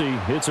Kelce.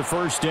 It's a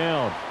 1st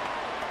down.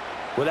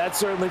 Well, that's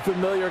certainly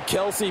familiar.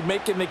 Kelce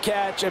making the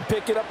catch and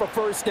picking up a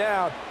 1st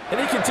down. And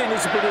he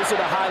continues to produce at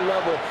a high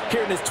level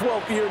here in his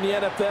 12th year in the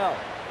NFL.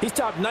 He's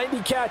topped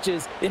 90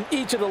 catches in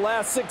each of the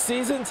last 6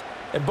 seasons.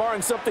 And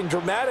barring something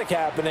dramatic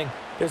happening,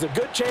 there's a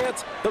good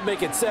chance he'll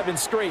make it 7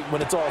 straight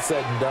when it's all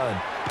said and done.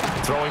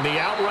 Throwing the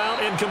out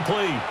route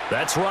incomplete.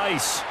 That's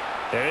Rice.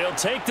 And he'll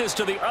take this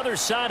to the other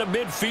side of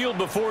midfield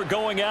before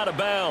going out of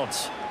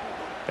bounds.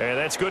 And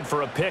that's good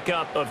for a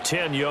pickup of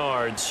 10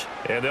 yards.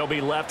 And they'll be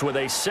left with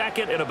a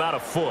 2nd and about a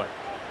foot.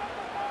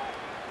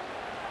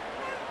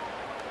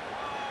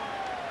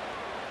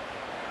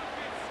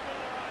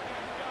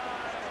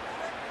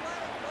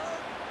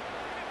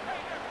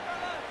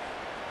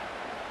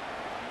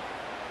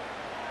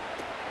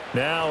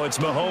 Now it's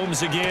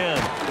Mahomes again.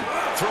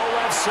 Throw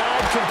left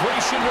side,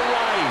 completion to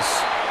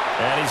Rice.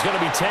 And he's going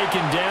to be taken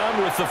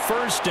down with the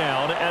 1st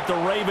down at the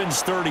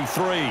Ravens 33.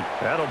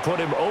 That'll put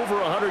him over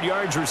 100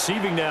 yards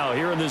receiving now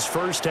here in this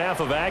first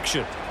half of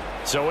action.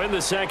 So in the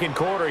 2nd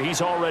quarter,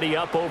 he's already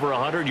up over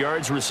 100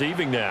 yards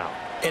receiving now.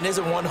 And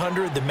isn't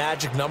 100 the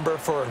magic number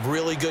for a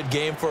really good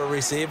game for a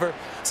receiver?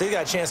 So he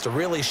got a chance to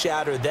really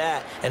shatter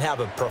that and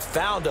have a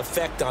profound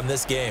effect on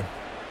this game.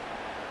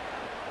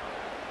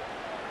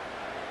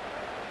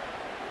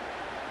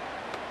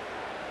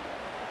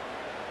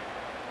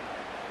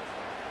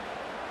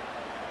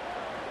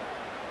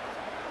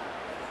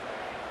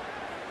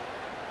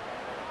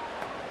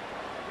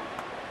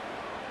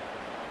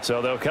 So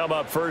they'll come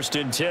up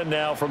 1st and 10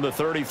 now from the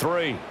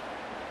 33.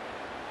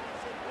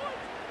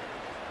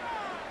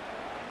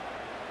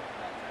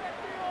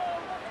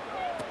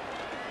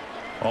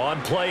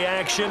 On play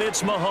action,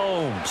 it's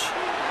Mahomes.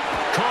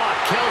 Caught,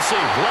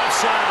 Kelce, left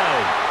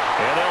side.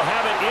 And they'll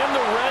have it in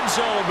the red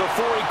zone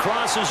before he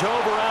crosses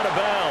over out of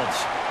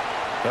bounds.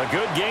 A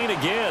good gain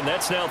again.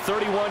 That's now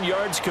 31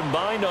 yards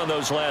combined on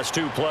those last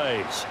 2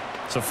 plays.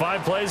 So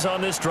 5 plays on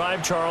this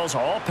drive, Charles.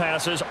 All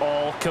passes,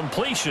 all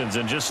completions.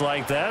 And just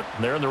like that,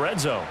 they're in the red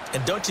zone.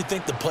 And don't you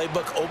think the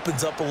playbook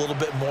opens up a little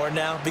bit more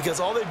now? Because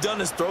all they've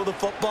done is throw the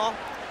football.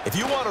 If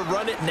you want to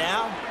run it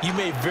now, you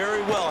may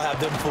very well have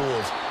them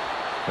fooled.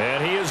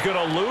 And he is going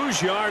to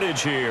lose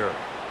yardage here.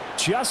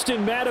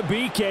 Justin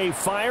Matabike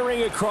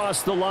firing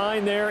across the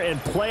line there and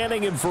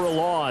planning him for a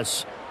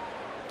loss.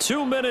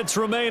 2 minutes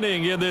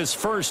remaining in this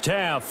first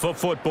half of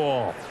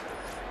football.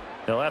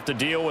 They'll have to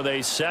deal with a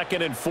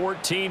 2nd and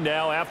 14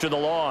 now after the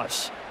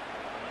loss.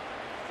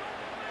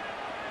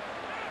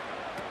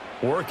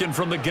 Working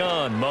from the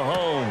gun,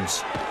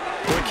 Mahomes.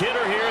 Quick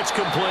hitter here, it's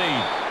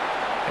complete.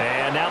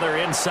 And now they're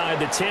inside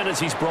the 10 as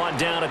he's brought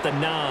down at the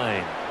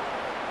 9.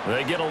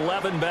 They get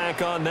 11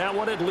 back on that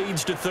one. It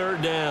leads to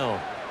 3rd down.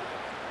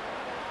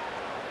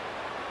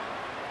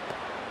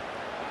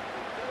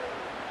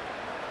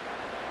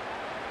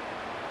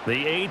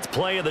 The 8th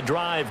play of the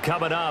drive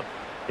coming up.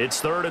 It's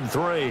 3rd and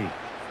 3.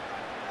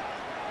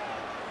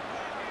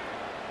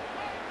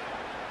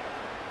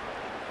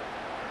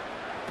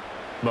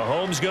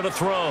 Mahomes going to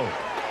throw.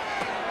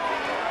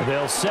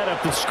 They'll set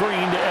up the screen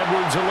to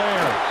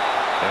Edwards-Helaire.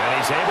 And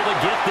he's able to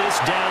get this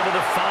down to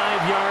the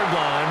 5-yard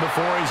line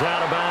before he's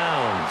out of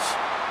bounds.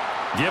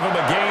 Give him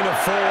a gain of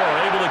 4,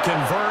 able to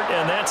convert,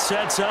 and that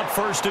sets up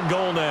 1st and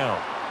goal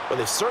now. Well,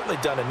 they've certainly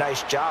done a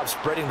nice job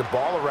spreading the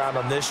ball around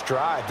on this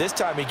drive. This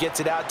time he gets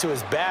it out to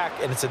his back,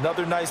 and it's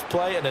another nice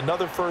play and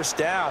another 1st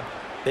down.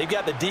 They've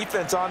got the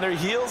defense on their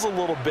heels a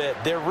little bit.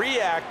 They're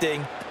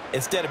reacting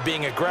instead of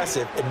being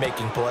aggressive and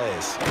making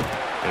plays.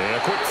 And a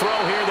quick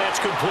throw here, that's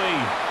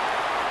complete.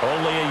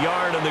 Only a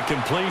yard on the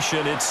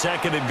completion. It's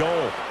 2nd and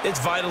goal. It's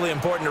vitally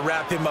important to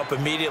wrap him up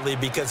immediately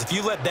because if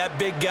you let that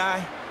big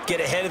guy get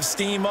ahead of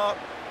steam up,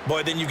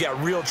 boy, then you've got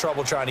real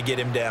trouble trying to get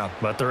him down.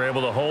 But they're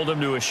able to hold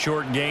him to a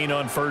short gain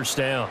on 1st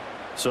down.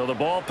 So the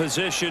ball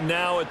position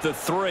now at the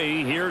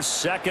 3. Here's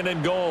 2nd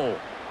and goal.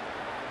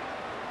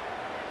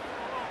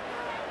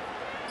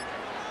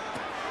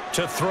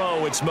 To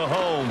throw, it's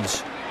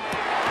Mahomes.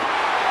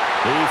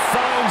 He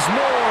finds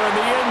Moore in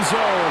the end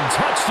zone.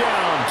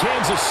 Touchdown,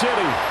 Kansas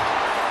City.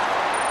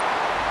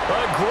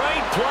 A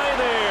great play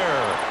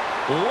there.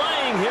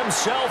 Laying him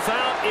himself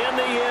out in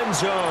the end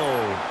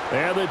zone.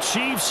 And the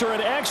Chiefs are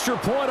an extra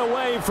point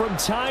away from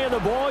tying the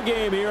ball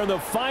game here in the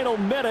final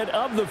minute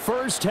of the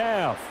first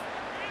half.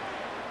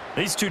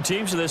 These two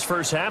teams in this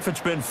first half,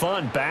 it's been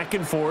fun. Back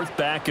and forth,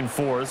 back and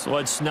forth. Well,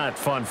 it's not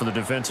fun for the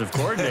defensive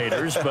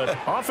coordinators, but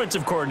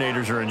offensive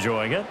coordinators are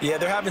enjoying it. Yeah,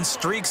 they're having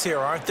streaks here,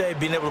 aren't they?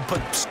 Being able to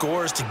put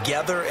scores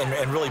together and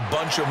really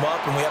bunch them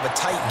up, and we have a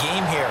tight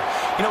game here.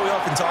 You know, we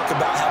often talk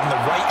about having the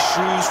right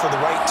shoes for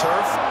the right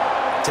turf.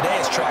 Today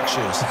it's track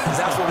shoes, because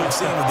that's what we've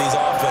seen with these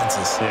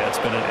offenses. Yeah, it's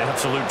been an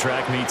absolute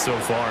track meet so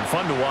far, and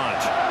fun to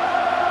watch.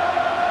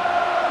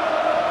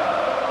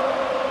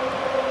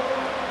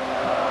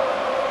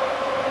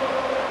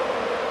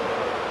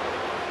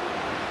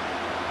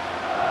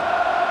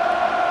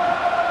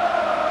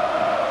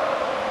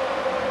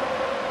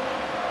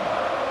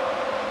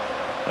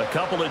 A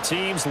couple of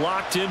teams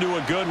locked into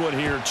a good one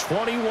here.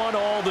 21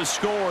 all the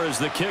score as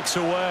the kick's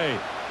away.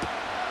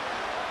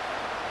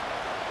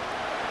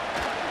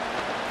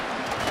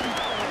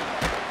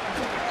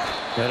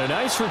 And a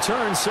nice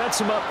return sets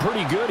him up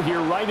pretty good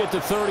here right at the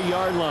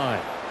 30-yard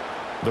line.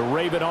 The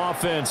Raven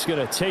offense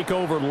going to take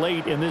over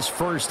late in this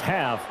first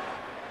half.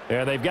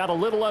 And they've got a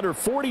little under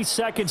 40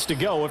 seconds to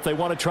go if they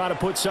want to try to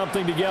put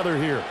something together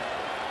here.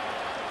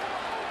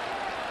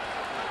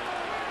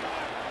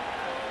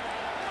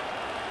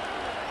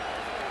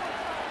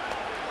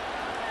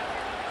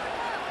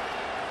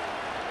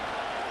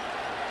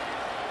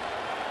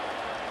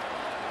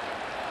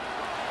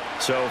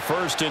 So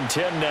 1st and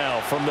 10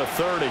 now from the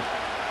 30.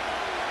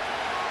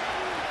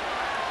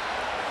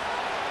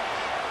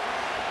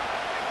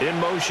 In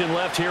motion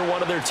left here,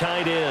 one of their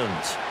tight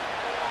ends.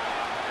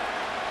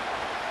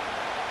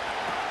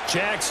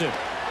 Jackson.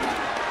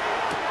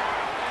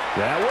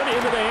 That one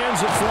into the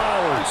hands of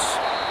Flowers.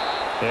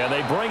 And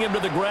they bring him to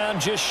the ground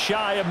just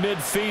shy of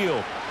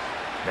midfield.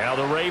 Now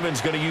the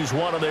Ravens going to use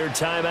one of their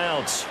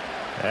timeouts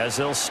as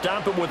they'll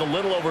stop it with a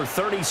little over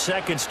 30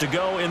 seconds to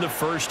go in the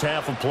first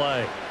half of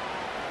play.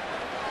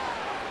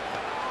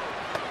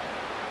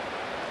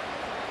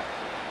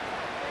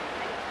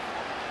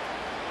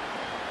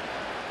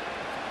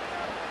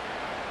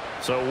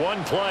 So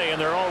one play, and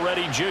they're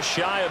already just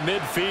shy of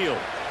midfield.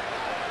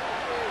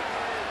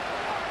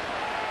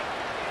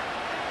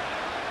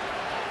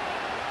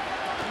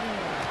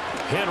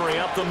 Henry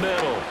up the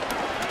middle.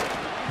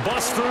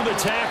 Busts through the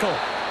tackle.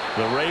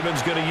 The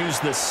Ravens going to use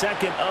the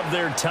second of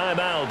their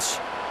timeouts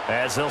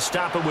as they'll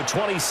stop it with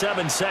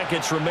 27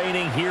 seconds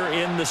remaining here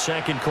in the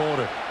second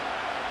quarter.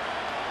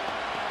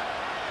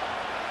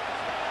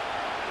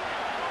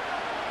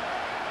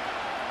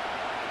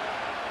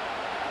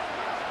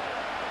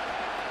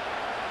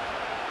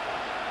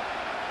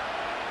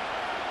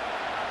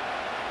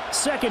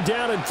 Second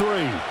down and 3.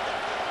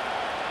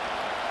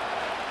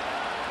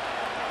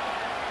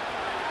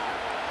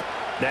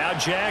 Now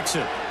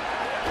Jackson.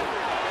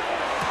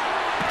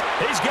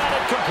 He's got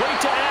it complete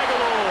to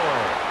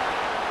Aguilar.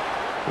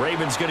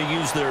 Ravens going to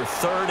use their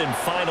third and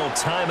final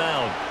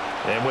timeout.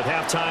 And with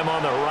halftime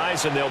on the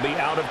horizon, they'll be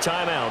out of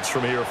timeouts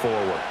from here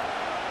forward.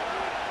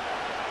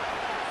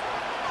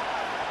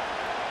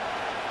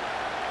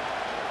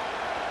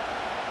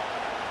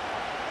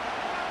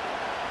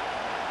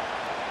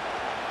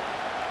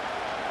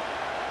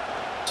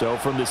 So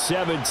from the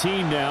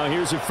 17 now,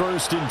 here's a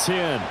 1st and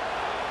 10.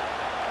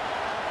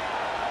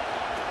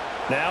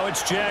 Now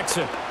it's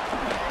Jackson.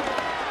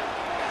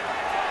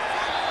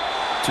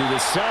 To the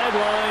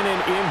sideline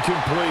and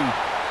incomplete.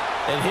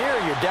 And here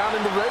you're down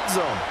in the red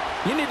zone.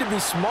 You need to be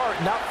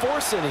smart, not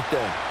force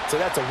anything. So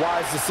that's a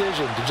wise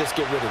decision to just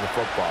get rid of the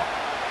football.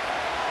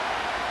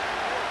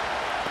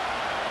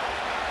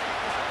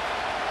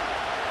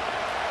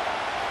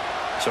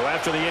 So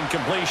after the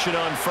incompletion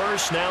on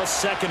first, now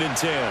 2nd and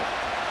 10.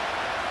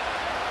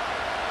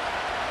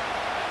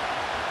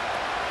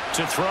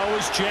 To throw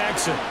is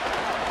Jackson.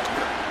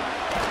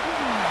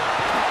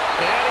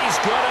 And he's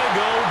going to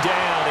go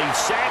down. He's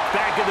sacked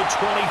back at the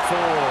 24.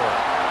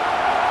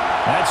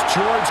 That's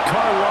George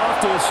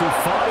Karlaftis who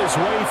fought his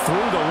way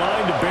through the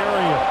line to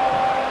bury him.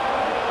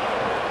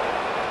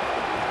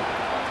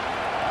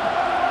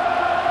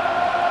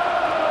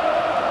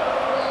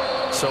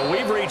 So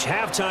we've reached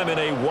halftime in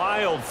a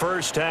wild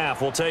first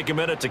half. We'll take a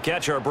minute to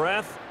catch our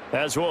breath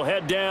as we'll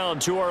head down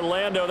to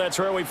Orlando. That's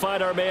where we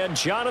find our man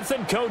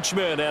Jonathan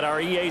Coachman at our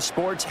EA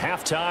Sports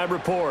Halftime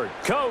Report.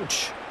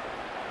 Coach.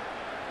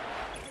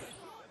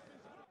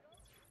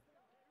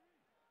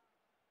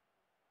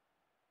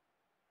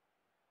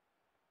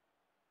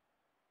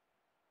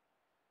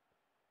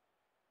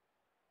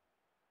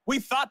 We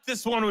thought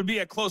this one would be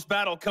a close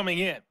battle coming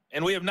in,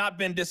 and we have not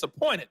been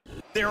disappointed.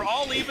 They're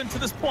all even to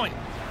this point.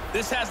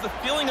 This has the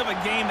feeling of a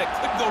game that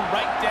could go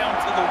right down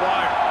to the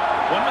wire.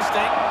 One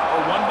mistake or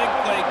one big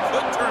play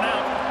could turn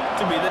out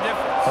to be the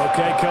difference.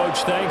 Okay,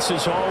 Coach, thanks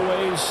as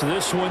always.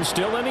 This one's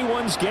still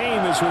anyone's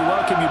game as we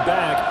welcome you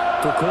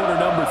back for quarter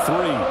number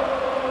 3.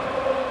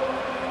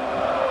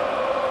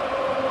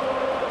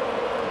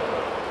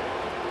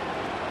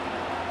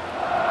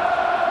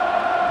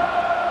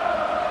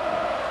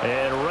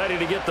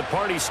 To get the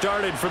party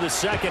started for the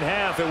second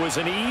half. It was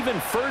an even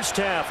first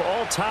half,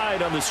 all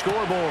tied on the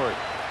scoreboard.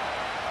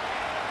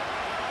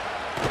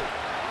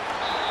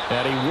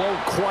 And he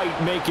won't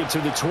quite make it to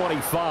the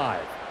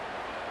 25.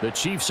 The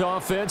Chiefs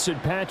offense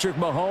and Patrick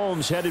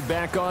Mahomes headed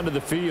back onto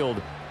the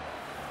field.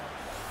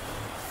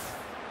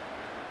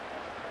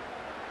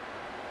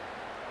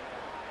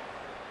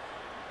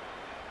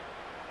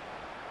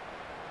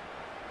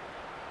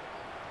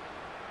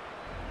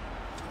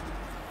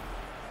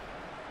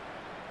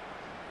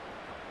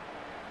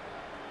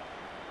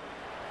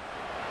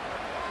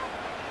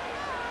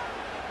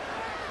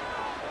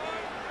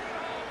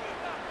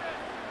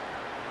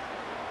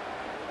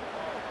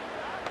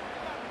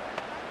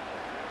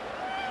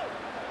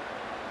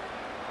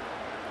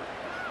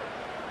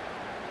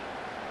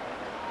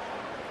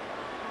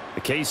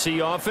 The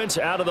KC offense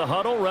out of the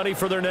huddle, ready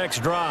for their next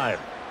drive.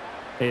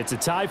 It's a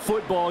tie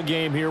football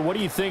game here. What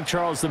do you think,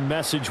 Charles, the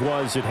message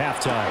was at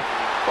halftime?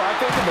 Well, I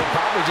think they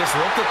probably just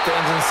looked at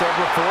things and said,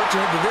 we're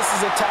fortunate that this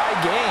is a tie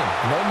game.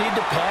 No need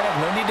to panic,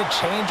 no need to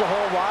change a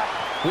whole lot.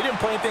 We didn't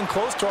play anything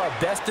close to our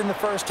best in the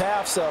first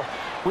half, so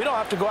we don't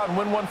have to go out and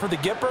win one for the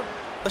Gipper.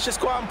 Let's just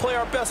go out and play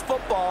our best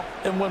football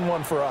and win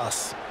one for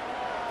us.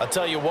 I'll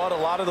tell you what, a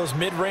lot of those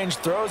mid-range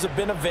throws have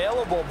been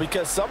available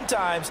because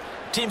sometimes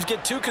teams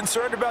get too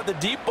concerned about the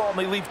deep ball and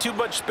they leave too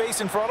much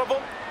space in front of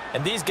them,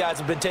 and these guys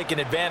have been taking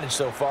advantage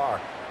so far.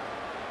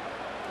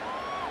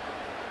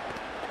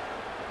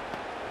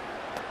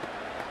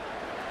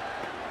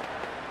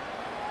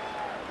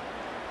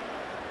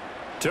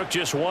 Took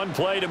just one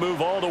play to move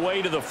all the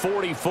way to the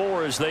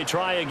 44 as they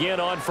try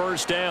again on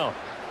first down.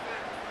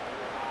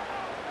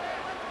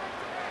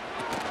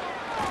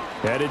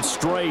 Headed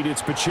straight,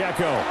 it's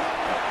Pacheco.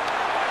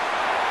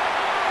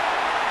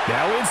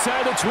 Now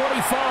inside the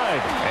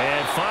 25.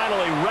 And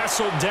finally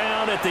wrestled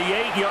down at the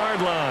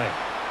 8-yard line.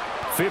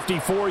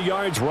 54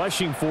 yards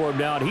rushing for him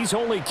now. And he's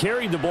only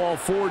carried the ball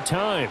 4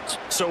 times.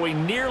 So he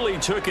nearly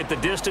took it the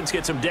distance,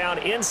 gets him down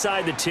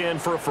inside the 10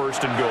 for a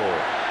first and goal.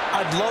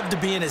 I'd love to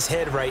be in his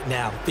head right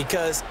now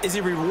because is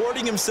he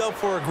rewarding himself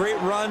for a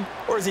great run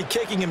or is he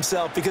kicking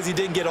himself because he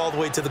didn't get all the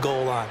way to the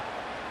goal line?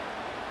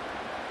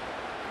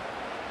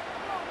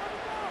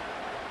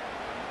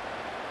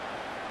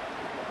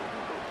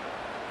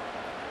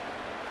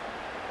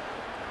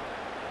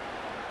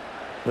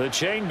 The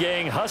chain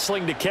gang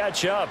hustling to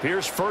catch up.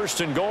 Here's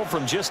first and goal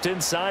from just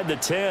inside the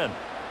 10.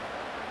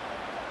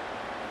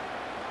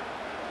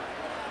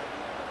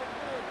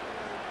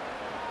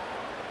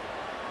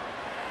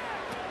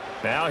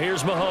 Now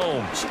here's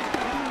Mahomes.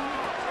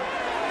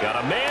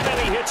 Got a man and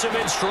he hits him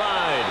in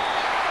stride.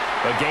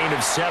 A gain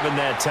of 7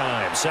 that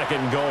time.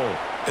 Second and goal.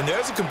 And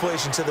there's a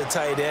completion to the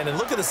tight end. And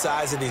look at the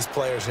size of these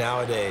players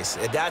nowadays.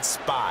 At that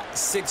spot,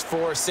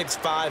 6'4",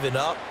 6'5", and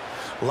up.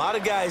 A lot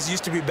of guys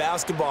used to be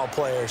basketball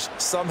players,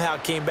 somehow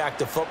came back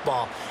to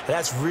football, and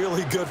that's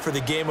really good for the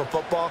game of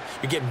football.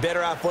 You're getting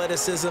better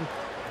athleticism,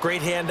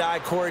 great hand-eye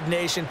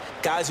coordination,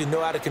 guys who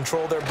know how to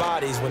control their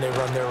bodies when they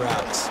run their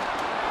routes.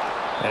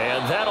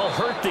 And that'll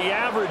hurt the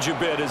average a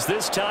bit as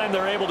this time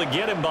they're able to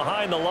get him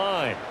behind the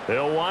line.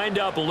 They'll wind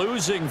up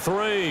losing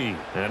 3,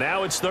 and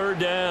now it's third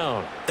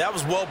down. That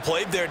was well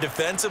played there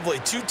defensively.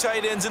 2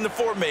 tight ends in the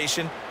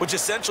formation, which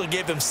essentially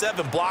gave them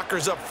 7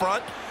 blockers up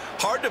front.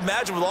 Hard to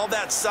imagine with all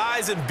that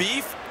size and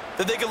beef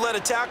that they could let a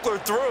tackler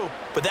through,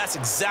 but that's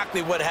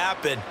exactly what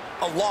happened.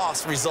 A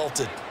loss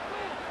resulted.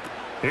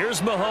 Here's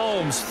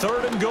Mahomes,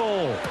 third and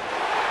goal.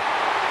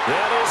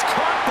 That is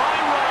caught by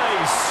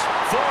Rice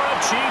for a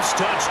Chiefs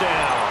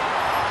touchdown.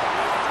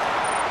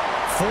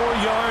 4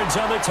 yards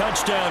on the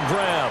touchdown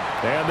grab.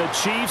 And the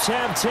Chiefs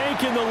have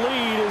taken the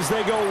lead as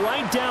they go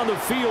right down the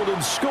field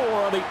and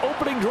score on the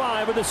opening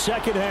drive of the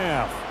second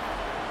half.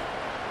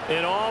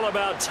 And all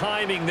about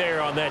timing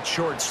there on that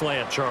short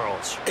slant,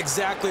 Charles.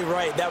 Exactly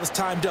right. That was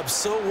timed up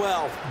so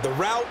well. The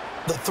route,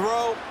 the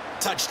throw,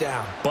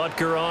 touchdown.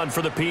 Butker on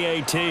for the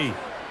PAT.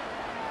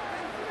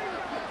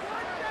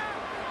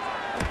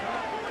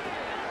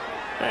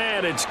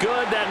 And it's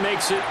good. That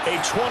makes it a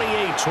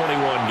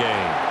 28-21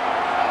 game.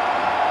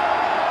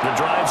 The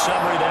drive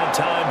summary that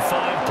time,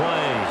 5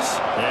 plays.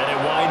 And it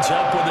winds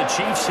up with the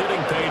Chiefs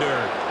hitting pay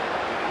dirt.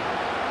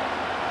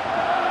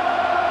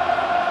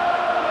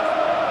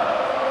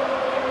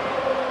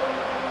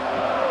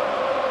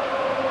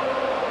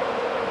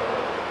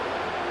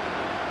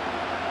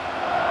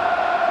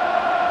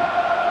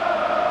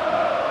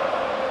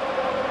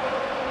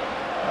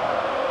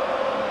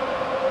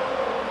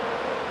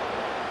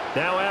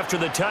 Now after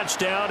the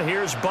touchdown,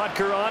 here's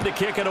Butker on to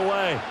kick it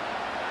away.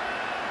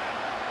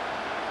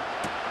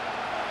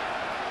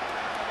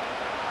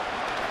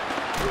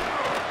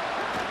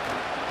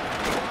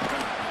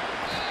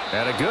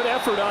 And a good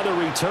effort on the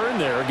return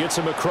there. Gets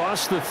him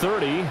across the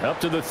 30,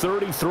 up to the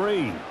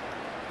 33.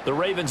 The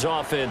Ravens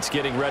offense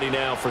getting ready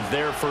now for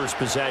their first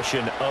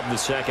possession of the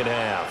second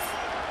half.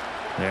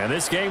 And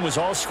this game was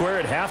all square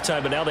at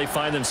halftime, but now they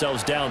find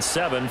themselves down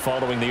 7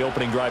 following the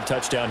opening drive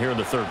touchdown here in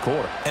the third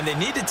quarter. And they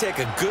need to take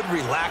a good,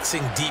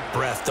 relaxing, deep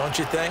breath, don't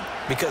you think?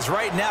 Because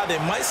right now they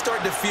might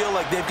start to feel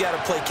like they've got to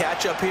play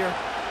catch-up here.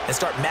 and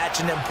start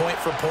matching them point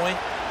for point,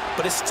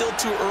 but it's still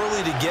too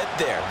early to get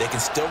there. They can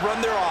still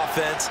run their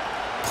offense.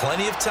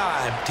 Plenty of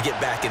time to get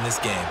back in this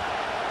game.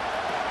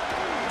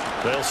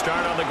 They'll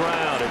start on the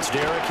ground. It's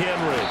Derrick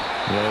Henry.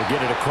 They'll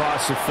get it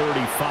across the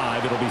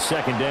 35. It'll be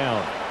second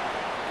down.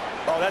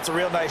 Oh, that's a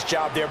real nice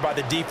job there by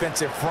the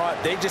defensive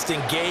front. They just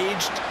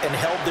engaged and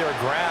held their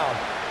ground.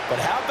 But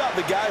how about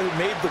the guy who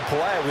made the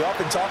play? We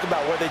often talk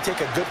about whether they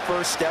take a good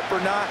first step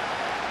or not.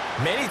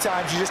 Many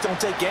times you just don't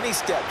take any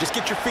step. Just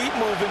get your feet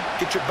moving,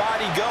 get your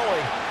body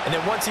going, and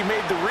then once he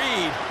made the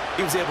read,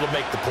 he was able to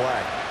make the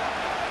play.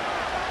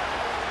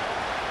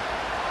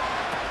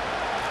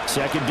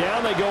 Second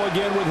down, they go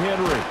again with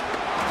Henry.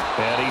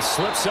 And he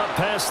slips up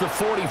past the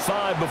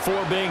 45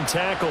 before being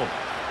tackled.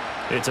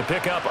 It's a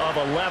pickup of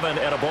 11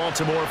 and a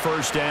Baltimore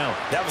first down.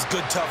 That was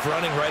good, tough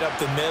running right up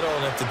the middle.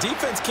 And if the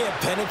defense can't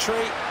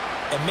penetrate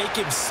and make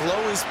him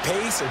slow his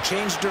pace or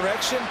change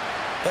direction,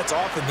 that's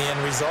often the end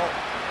result.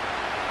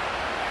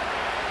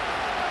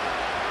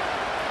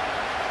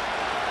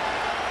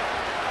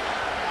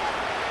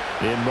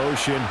 In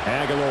motion,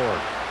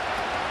 Aguilar.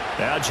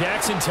 Now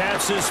Jackson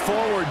taps this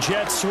forward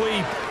jet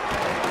sweep.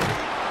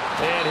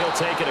 And he'll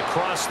take it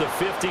across the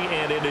 50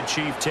 and into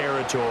Chief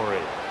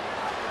territory.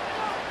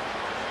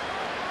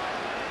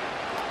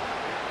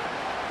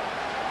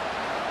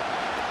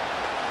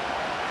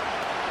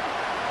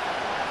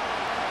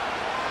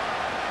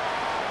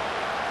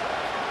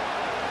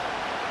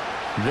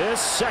 This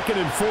 2nd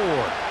and 4.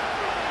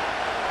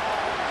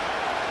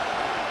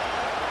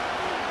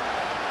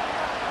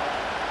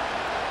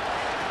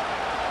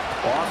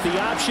 Off the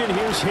option,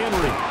 here's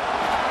Henry.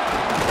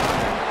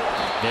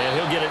 And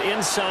he'll get it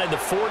inside the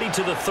 40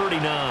 to the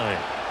 39.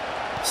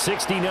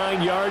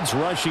 69 yards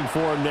rushing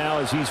for him now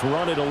as he's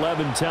run it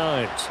 11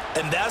 times.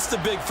 And that's the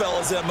big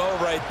fella's MO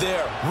right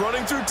there.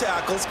 Running through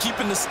tackles,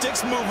 keeping the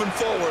sticks moving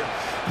forward.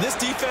 This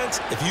defense,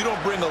 if you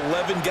don't bring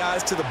 11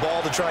 guys to the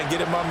ball to try and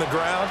get him on the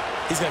ground,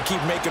 he's going to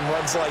keep making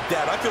runs like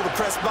that. I feel the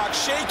press box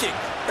shaking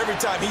every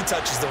time he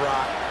touches the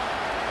rock.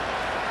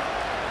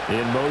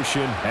 In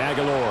motion,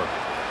 Aguilar.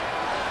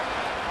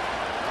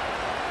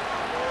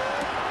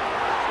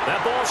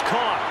 That ball's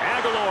caught.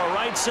 Aguilar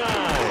right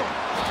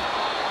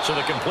side. So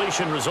the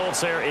completion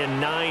results there in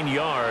 9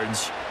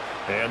 yards.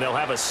 And they'll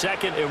have a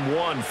 2nd and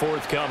 1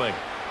 forthcoming.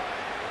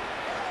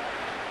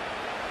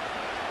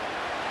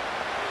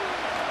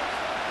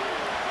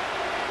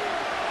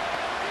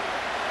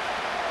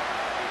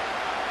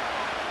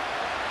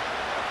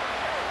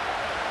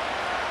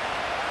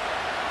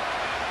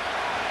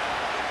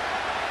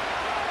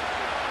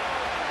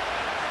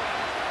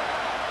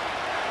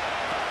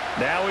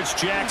 Now it's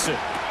Jackson.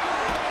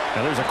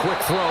 And there's a quick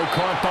throw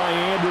caught by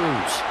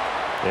Andrews.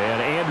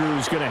 And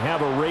Andrews going to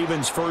have a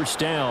Ravens first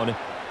down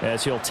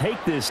as he'll take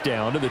this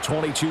down to the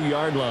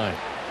 22-yard line.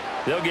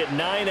 They'll get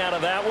 9 out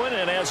of that one,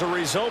 and as a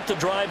result, the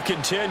drive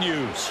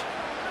continues.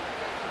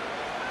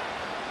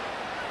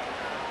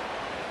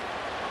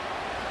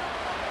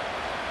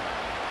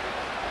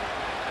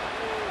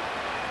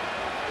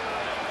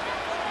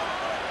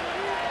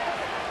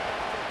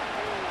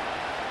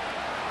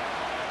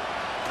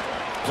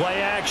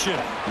 Play action.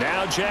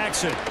 Now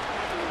Jackson.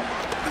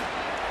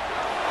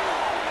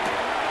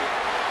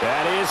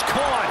 That is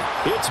caught.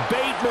 It's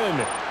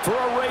Bateman for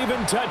a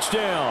Raven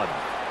touchdown.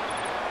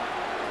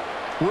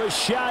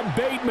 Rashad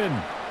Bateman,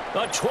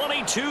 a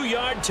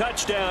 22-yard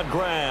touchdown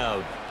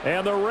grab.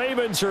 And the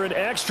Ravens are an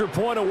extra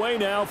point away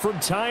now from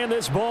tying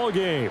this ball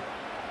game.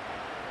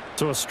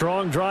 So a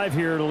strong drive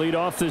here to lead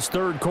off this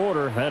third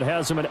quarter. That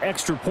has them an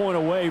extra point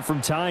away from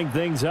tying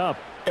things up.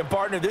 And,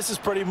 partner, this is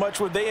pretty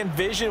much what they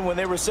envisioned when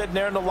they were sitting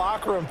there in the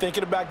locker room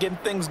thinking about getting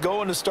things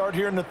going to start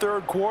here in the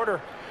third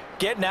quarter.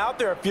 Getting out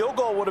there, a field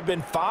goal would have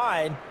been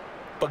fine,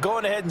 but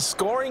going ahead and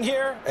scoring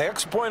here, an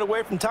extra point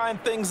away from tying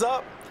things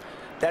up,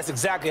 that's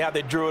exactly how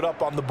they drew it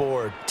up on the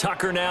board.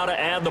 Tucker now to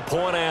add the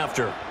point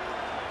after.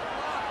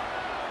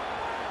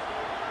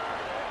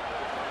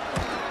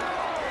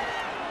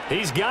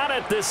 He's got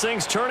it. This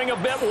thing's turning a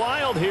bit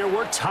wild here.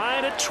 We're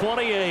tied at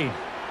 28.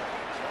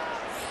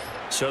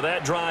 So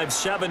that drives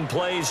 7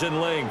 plays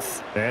in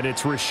length. And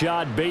it's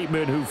Rashad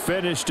Bateman who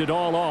finished it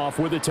all off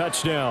with a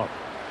touchdown.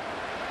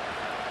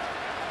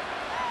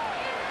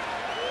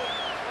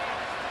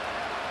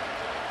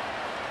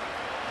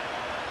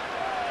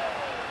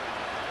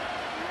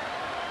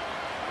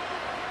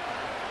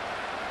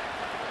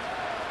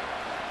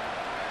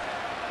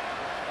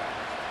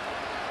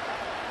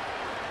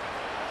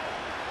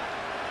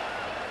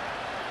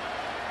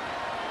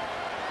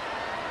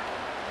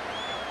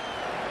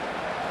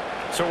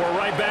 So we're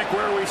right back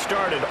where we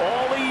started,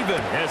 all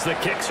even as the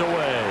kick's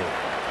away.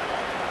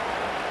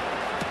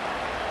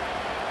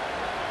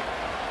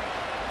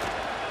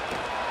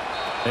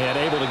 And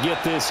able to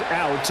get this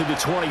out to the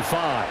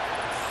 25.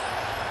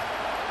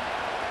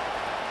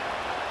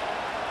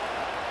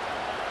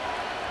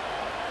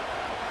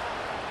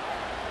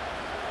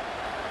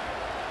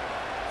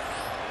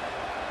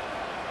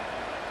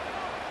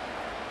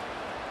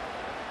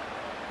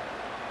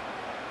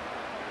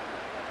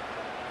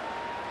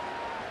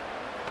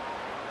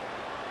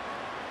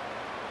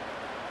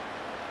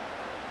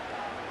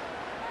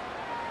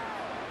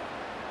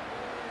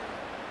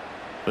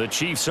 The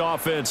Chiefs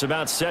offense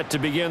about set to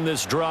begin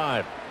this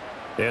drive.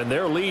 And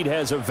their lead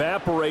has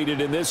evaporated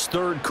in this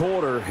third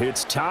quarter.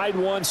 It's tied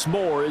once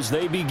more as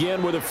they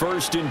begin with a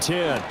 1st and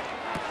 10.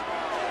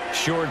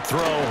 Short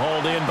throw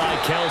hauled in by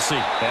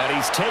Kelce. And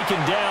he's taken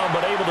down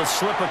but able to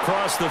slip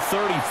across the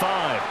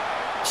 35.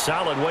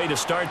 Solid way to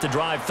start the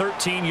drive.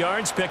 13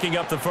 yards, picking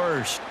up the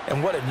first.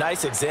 And what a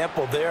nice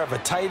example there of a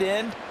tight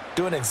end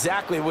doing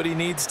exactly what he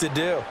needs to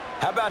do.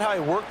 How about how he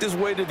worked his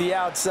way to the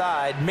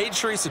outside, made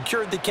sure he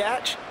secured the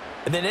catch,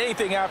 and then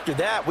anything after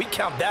that, we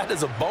count that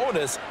as a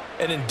bonus.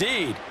 And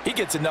indeed, he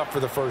gets enough for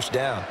the first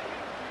down.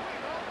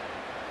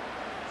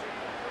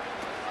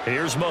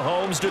 Here's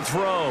Mahomes to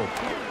throw.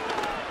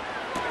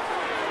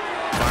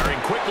 Firing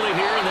quickly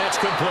here, and that's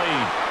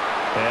complete.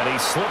 And he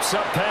slips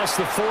up past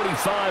the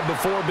 45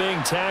 before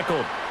being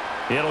tackled.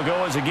 It'll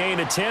go as a gain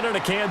of 10 and a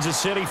Kansas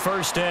City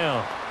first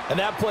down. And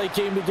that play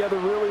came together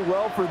really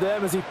well for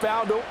them as he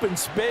found open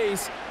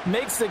space,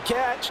 makes the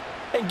catch,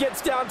 and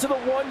gets down to the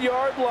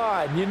 1-yard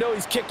line. You know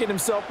he's kicking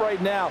himself right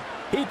now.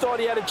 He thought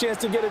he had a chance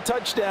to get a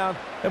touchdown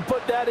and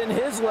put that in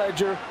his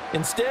ledger.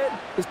 Instead,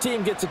 his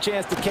team gets a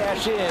chance to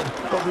cash in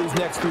over these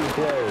next few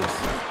plays.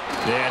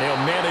 And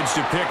he'll manage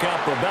to pick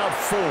up about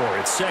 4.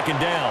 It's 2nd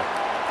down.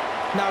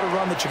 Not a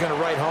run that you're going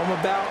to write home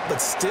about,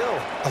 but still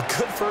a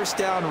good first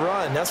down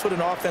run. That's what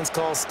an offense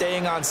calls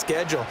staying on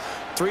schedule.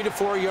 3 to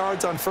 4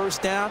 yards on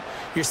first down,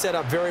 you're set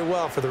up very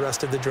well for the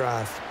rest of the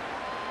drive.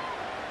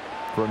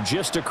 From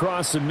just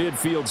across the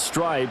midfield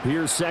stripe,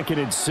 here's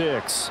 2nd and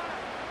 6.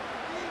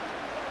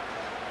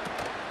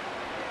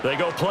 They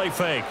go play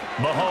fake.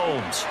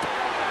 Mahomes.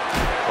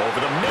 Over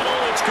the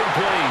middle, it's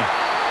complete.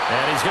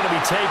 And he's going to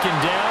be taken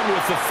down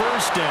with the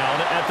first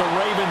down at the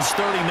Ravens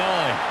 39.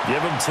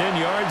 Give him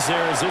 10 yards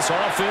there as this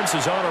offense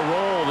is on a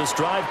roll. This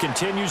drive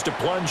continues to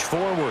plunge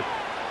forward.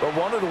 But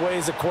one of the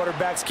ways that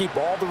quarterbacks keep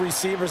all the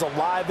receivers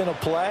alive in a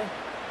play,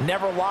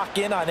 never lock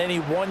in on any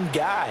one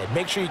guy.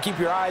 Make sure you keep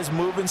your eyes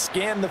moving,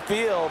 scan the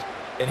field.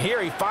 And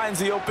here he finds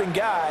the open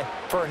guy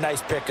for a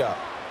nice pickup.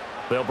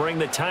 They'll bring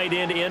the tight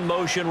end in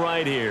motion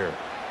right here.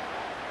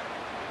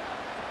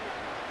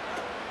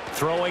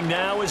 Throwing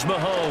now is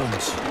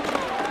Mahomes.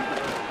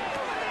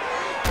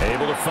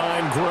 Able to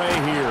find Gray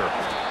here.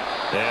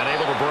 And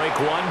able to break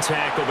one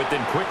tackle, but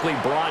then quickly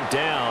brought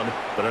down.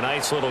 But a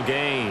nice little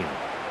gain.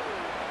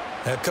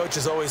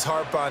 Coaches always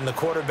harp on the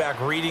quarterback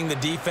reading the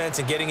defense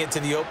and getting it to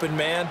the open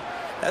man.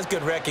 That's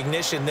good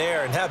recognition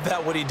there. And how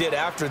about what he did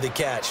after the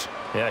catch?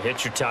 Yeah,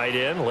 hit your tight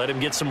end, let him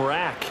get some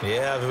rack.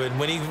 Yeah,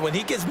 when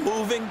he gets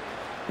moving,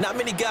 not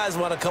many guys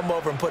want to come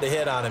over and put a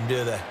hit on him,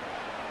 do they?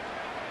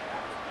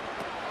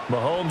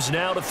 Mahomes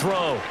now to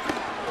throw.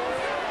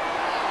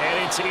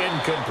 And it's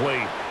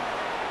incomplete.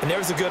 And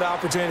there's a good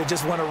opportunity to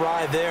just went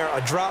awry there.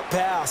 A drop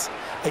pass.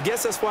 I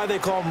guess that's why they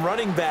call them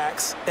running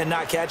backs and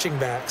not catching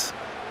backs.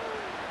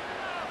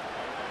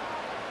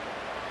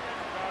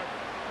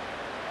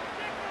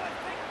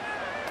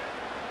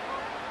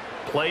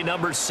 Play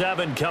number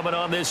 7 coming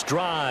on this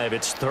drive.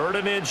 It's 3rd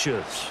and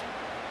inches.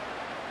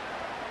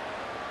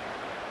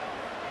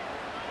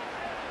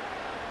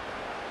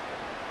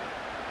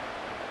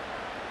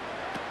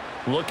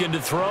 Looking to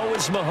throw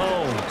is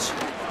Mahomes.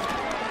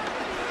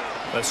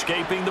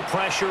 Escaping the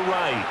pressure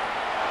right.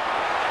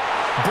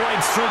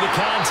 Breaks through the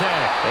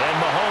contact. And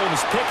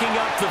Mahomes picking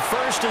up the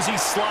first as he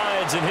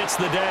slides and hits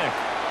the deck.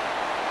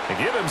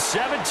 They give him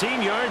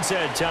 17 yards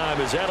that time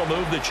as that'll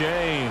move the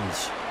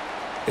chains.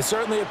 It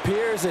certainly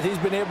appears that he's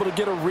been able to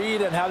get a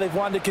read on how they've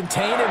wanted to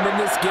contain him in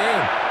this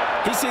game.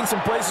 He's seen some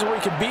places where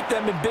he can beat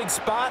them in big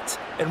spots,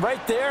 and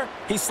right there,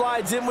 he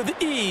slides in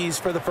with ease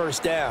for the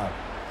first down.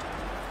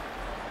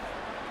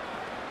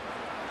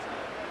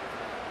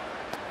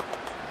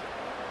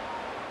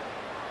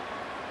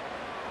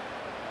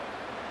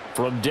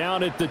 From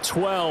down at the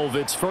 12,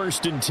 it's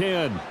 1st and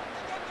 10.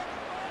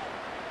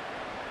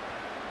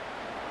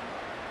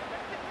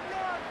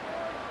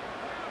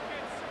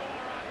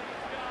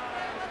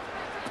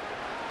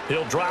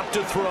 He'll drop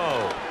to throw.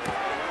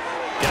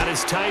 Got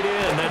his tight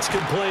end. That's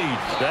complete.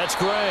 That's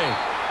Gray.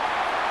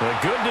 A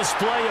good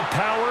display of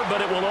power,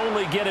 but it will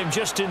only get him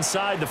just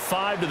inside the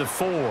 5 to the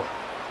 4.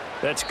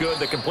 That's good.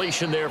 The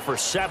completion there for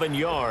 7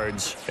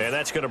 yards, and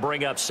that's going to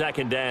bring up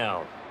 2nd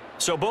down.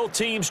 So both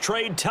teams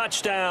trade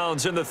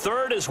touchdowns in the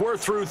third as we're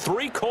through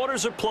 3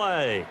 quarters of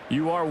play.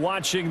 You are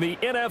watching the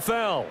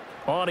NFL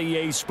on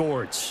EA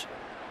Sports.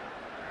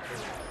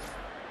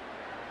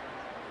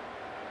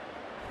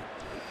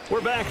 We're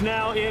back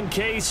now in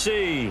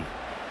KC.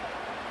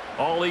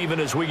 All even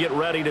as we get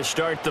ready to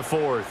start the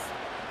 4th.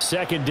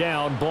 2nd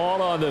down,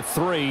 ball on the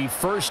 3.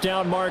 First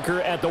down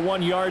marker at the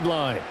 1-yard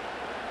line.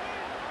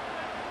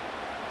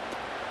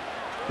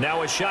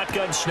 Now a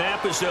shotgun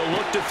snap as they'll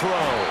look to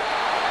throw.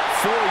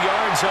 4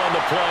 yards on the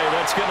play.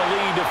 That's going to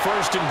lead to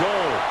 1st and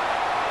goal.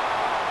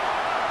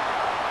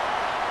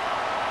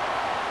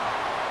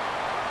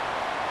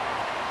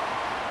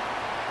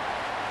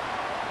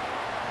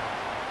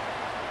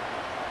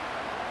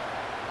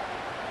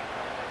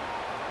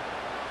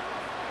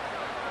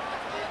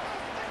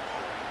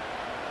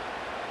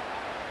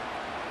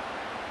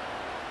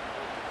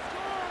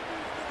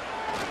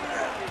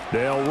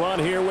 They'll run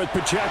here with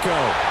Pacheco.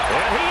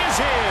 And he is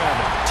in.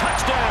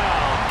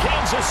 Touchdown,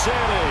 Kansas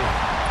City.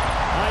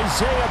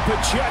 Isaiah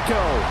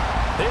Pacheco,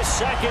 his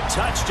second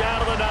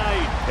touchdown of the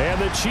night. And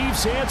the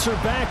Chiefs answer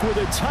back with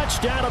a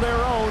touchdown of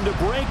their own to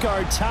break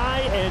our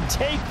tie and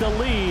take the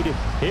lead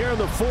here in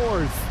the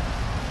fourth.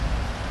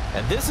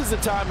 And this is a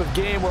time of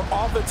game where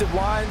offensive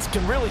lines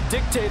can really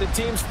dictate a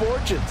team's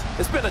fortunes.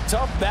 It's been a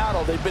tough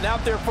battle. They've been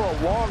out there for a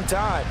long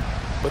time.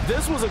 But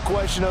this was a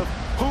question of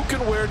who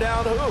can wear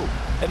down who.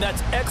 And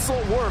that's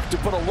excellent work to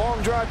put a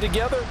long drive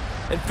together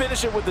and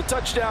finish it with a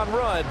touchdown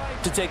run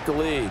to take the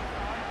lead.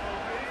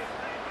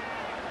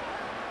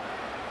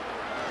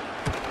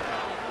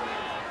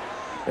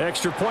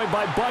 Extra point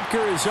by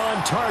Butker is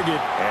on target,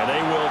 and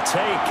they will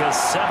take a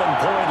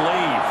 7-point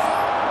lead.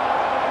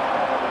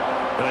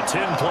 A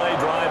 10-play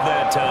drive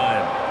that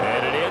time,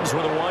 and it ends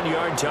with a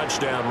 1-yard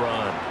touchdown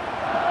run.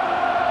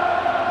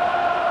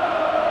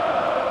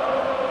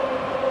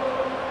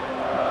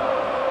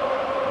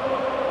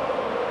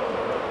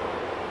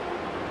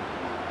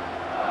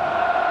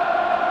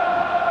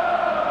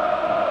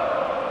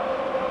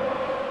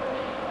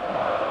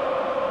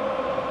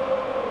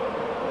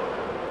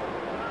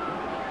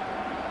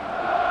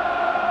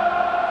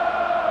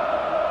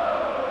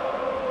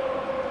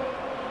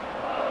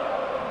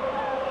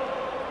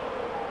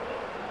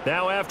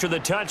 Now after the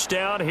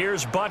touchdown,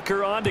 here's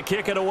Butker on to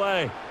kick it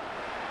away.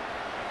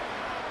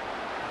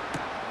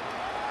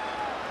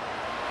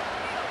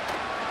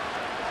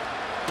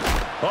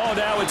 Oh,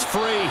 now it's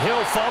free.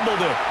 Hill fumbled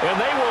it, and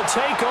they will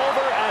take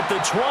over at the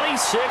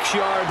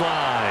 26-yard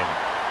line.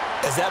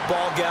 As that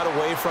ball got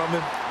away from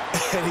him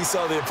and he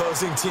saw the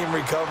opposing team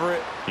recover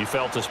it. You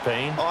felt his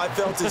pain? Oh, I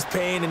felt his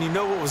pain, and you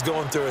know what was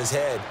going through his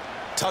head.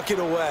 Tuck it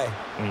away.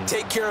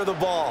 Take care of the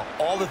ball.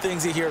 All the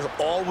things he hears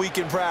all week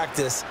in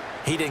practice,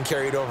 he didn't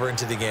carry it over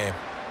into the game.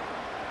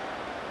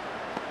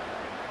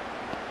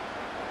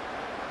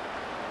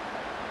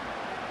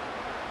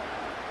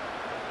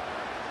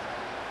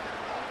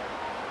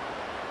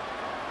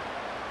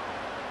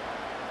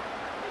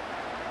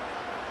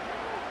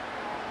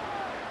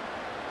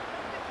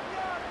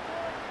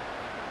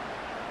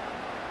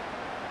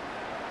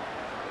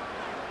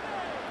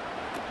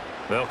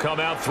 They'll come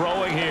out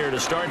throwing here to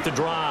start the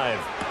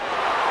drive.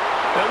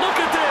 And look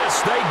at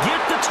this. They get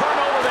the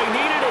turnover they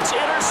needed. It's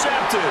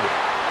intercepted.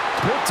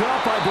 Picked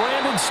up by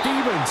Brandon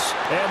Stevens.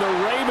 And the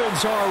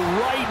Ravens are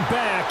right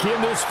back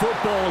in this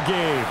football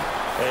game.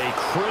 A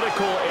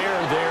critical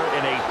error there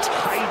in a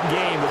tight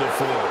game of the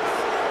fourth.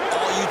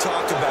 All you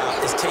talk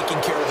about is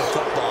taking care of the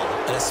football,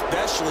 and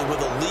especially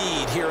with a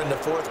lead here in the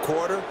fourth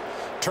quarter.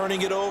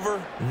 Turning it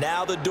over,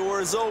 now the door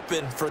is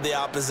open for the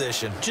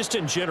opposition. Just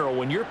in general,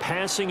 when you're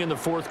passing in the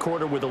fourth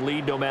quarter with a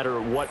lead, no matter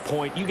at what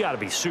point, you got to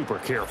be super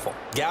careful.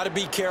 Got to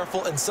be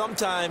careful, and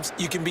sometimes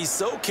you can be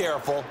so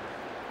careful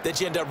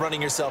that you end up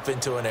running yourself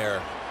into an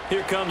error.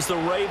 Here comes the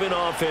Raven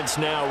offense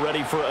now,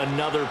 ready for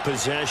another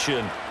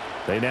possession.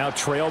 They now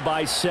trail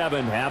by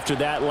 7 after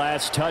that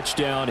last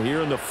touchdown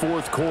here in the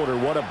fourth quarter.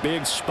 What a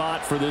big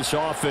spot for this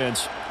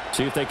offense.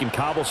 See if they can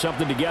cobble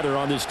something together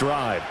on this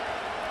drive.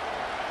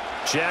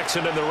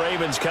 Jackson and the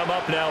Ravens come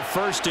up now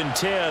 1st and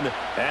 10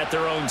 at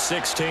their own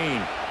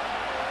 16.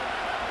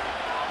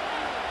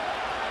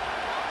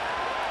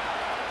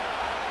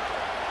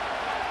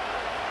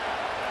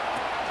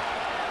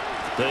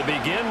 They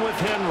begin with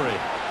Henry.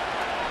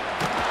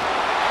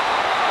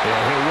 Yeah,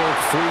 he'll work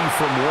free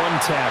from one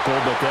tackle,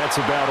 but that's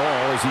about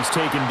all as he's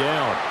taken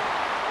down.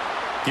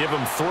 Give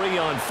him 3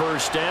 on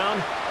 1st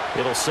down.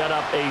 It'll set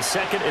up a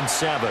 2nd and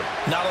 7.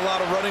 Not a lot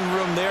of running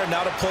room there.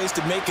 Not a place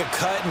to make a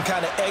cut and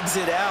kind of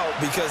exit out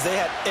because they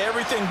had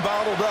everything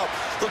bottled up.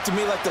 Looked to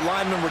me like the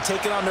linemen were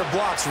taking on their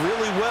blocks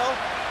really well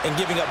and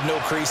giving up no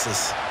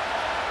creases.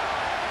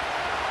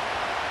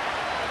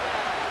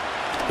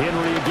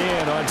 Henry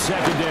again on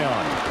 2nd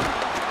down.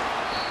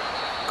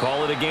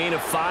 Call it a gain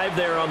of 5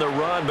 there on the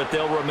run, but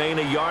they'll remain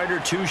a yard or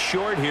 2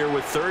 short here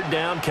with 3rd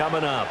down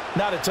coming up.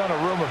 Not a ton of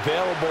room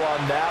available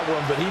on that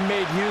one, but he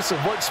made use of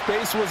what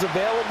space was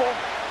available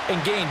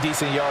and gained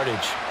decent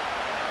yardage.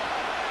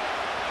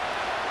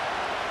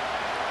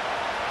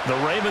 The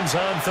Ravens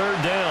on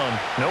 3rd down.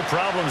 No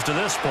problems to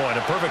this point.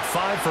 A perfect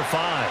 5 for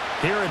 5.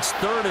 Here it's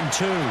 3rd and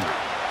 2.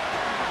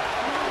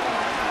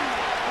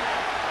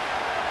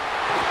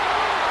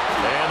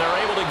 And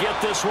they're able to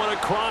get this one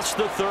across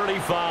the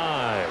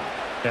 35.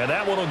 And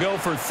that one will go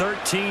for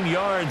 13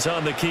 yards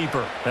on the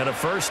keeper and a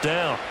 1st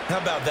down. How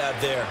about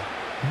that there?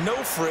 No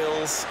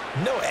frills,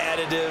 no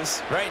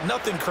additives, right?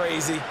 Nothing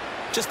crazy.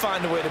 Just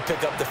find a way to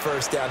pick up the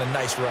 1st down. A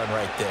nice run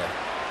right there.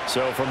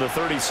 So from the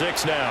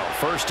 36 now,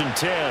 1st and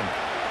 10.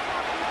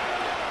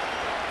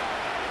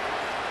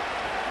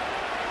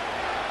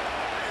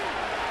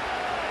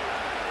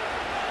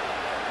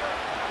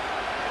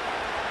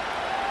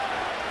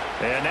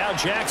 And now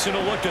Jackson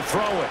will look to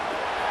throw it.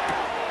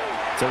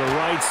 To the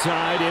right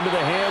side, into the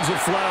hands of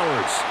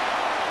Flowers.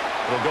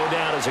 It'll go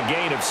down as a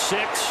gain of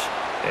 6,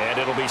 and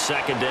it'll be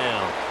 2nd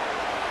down.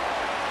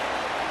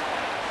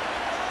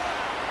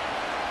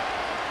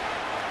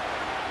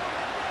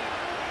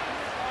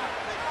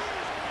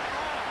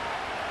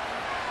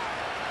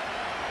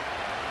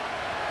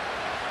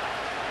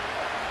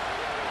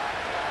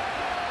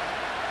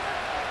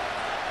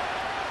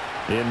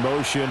 In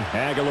motion,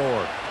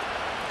 Aguilar.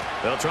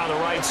 They'll try the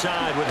right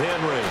side with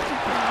Henry.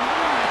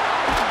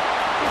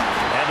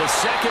 And the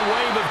second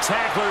wave of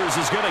tacklers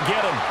is going to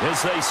get him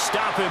as they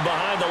stop him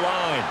behind the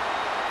line.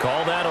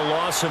 Call that a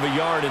loss of a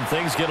yard, and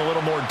things get a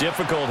little more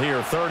difficult here.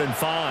 3rd and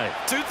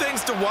 5. Two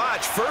things to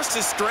watch. First,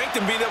 his strength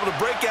and being able to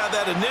break out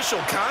that initial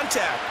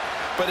contact.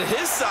 But at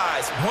his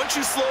size, once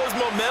you slow his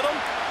momentum,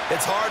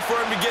 it's hard for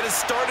him to get it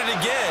started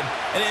again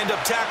and end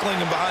up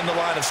tackling him behind the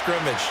line of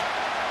scrimmage.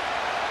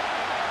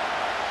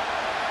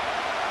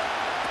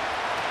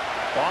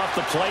 Off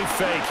the play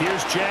fake,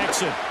 here's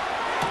Jackson.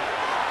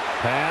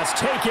 Pass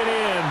taken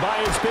in by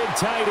his big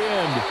tight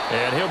end.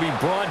 And he'll be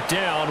brought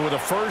down with a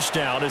first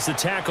down as the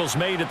tackle's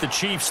made at the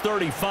Chiefs'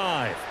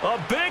 35.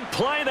 A big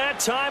play that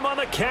time on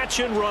the catch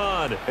and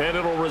run. And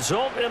it'll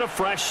result in a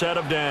fresh set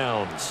of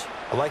downs.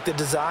 I like the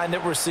design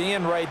that we're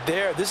seeing right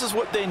there. This is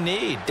what they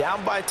need.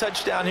 Down by a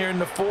touchdown here in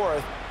the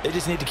 4th. They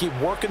just need to keep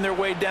working their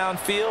way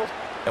downfield.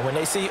 And when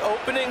they see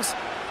openings,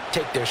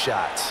 take their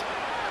shots.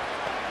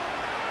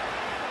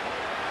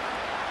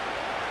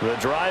 The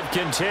drive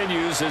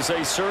continues as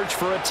they search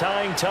for a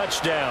tying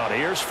touchdown.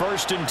 Here's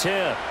 1st and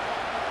 10.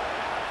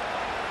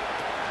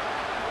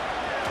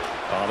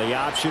 On the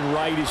option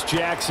right is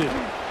Jackson.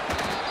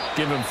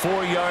 Give him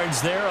 4 yards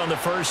there on the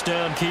first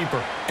down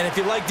keeper. And if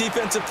you like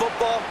defensive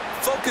football,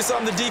 focus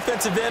on the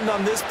defensive end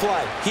on this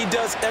play. He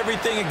does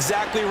everything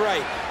exactly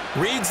right.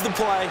 Reads the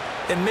play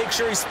and makes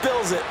sure he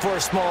spills it for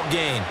a small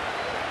gain.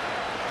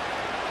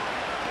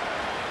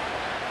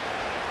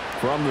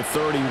 From the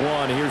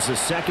 31, here's a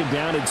 2nd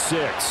down and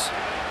 6.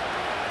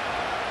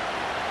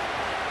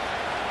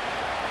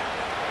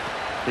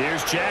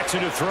 Here's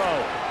Jackson to throw.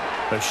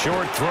 A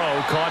short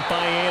throw caught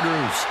by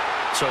Andrews.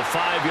 So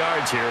 5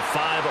 yards here,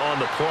 5 on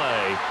the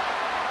play.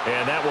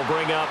 And that will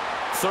bring up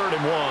 3rd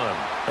and 1.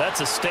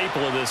 That's a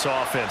staple of this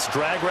offense.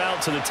 Drag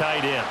route to the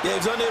tight end. Yeah,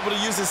 he's unable to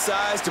use his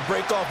size to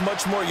break off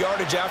much more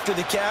yardage after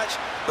the catch,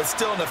 but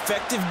still an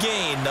effective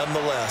gain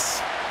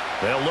nonetheless.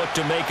 They'll look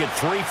to make it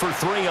 3 for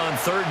 3 on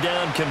 3rd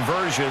down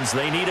conversions.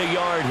 They need a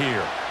yard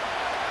here.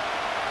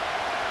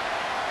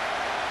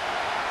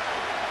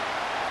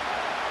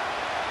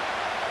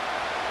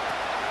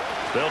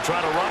 They'll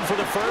try to run for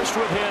the first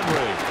with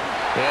Henry.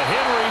 And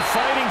Henry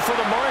fighting for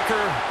the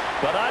marker,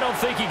 but I don't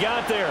think he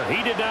got there.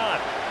 He did not.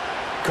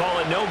 Call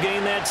it no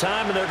gain that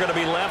time, and they're going to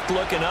be left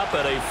looking up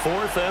at a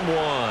 4th and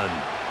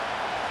 1.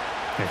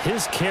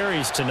 His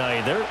carries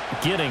tonight, they're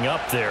getting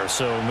up there,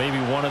 so maybe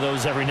one of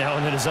those every now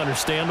and then is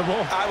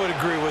understandable. I would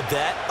agree with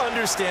that.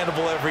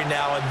 Understandable every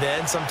now and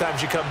then.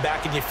 Sometimes you come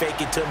back and you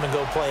fake it to him and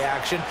go play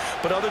action.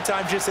 But other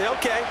times you say,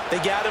 okay, they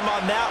got him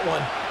on that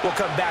one. We'll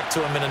come back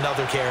to him in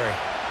another carry.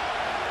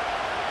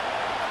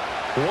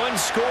 1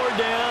 score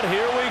down.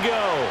 Here we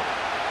go.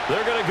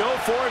 They're going to go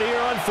for it here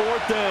on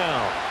 4th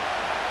down.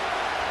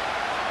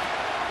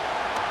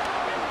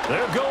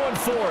 They're going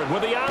for it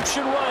with the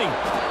option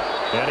right.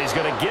 And he's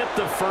going to get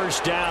the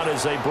first down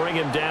as they bring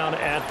him down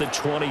at the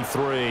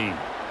 23.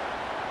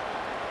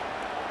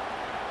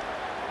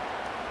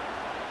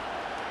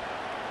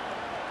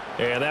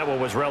 And that one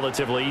was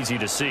relatively easy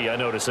to see. I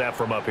noticed that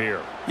from up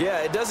here.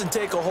 Yeah, it doesn't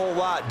take a whole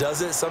lot,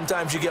 does it?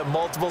 Sometimes you get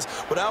multiples.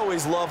 What I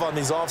always love on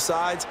these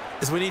offsides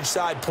is when each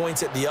side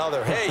points at the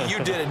other. Hey, you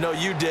did it. No,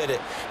 you did it.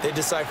 They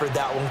deciphered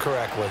that one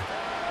correctly.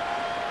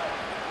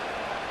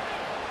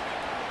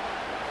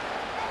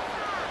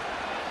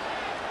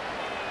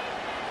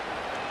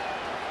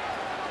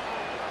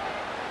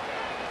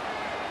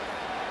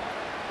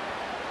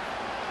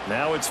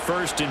 Now it's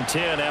 1st and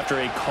 10 after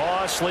a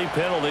costly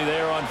penalty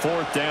there on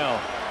 4th down.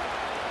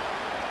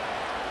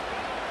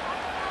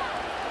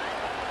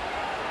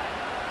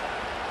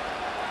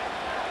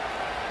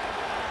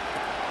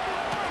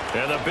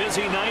 And the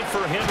busy night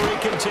for Henry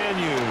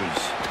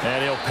continues.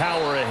 And he'll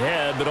power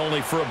ahead, but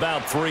only for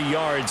about 3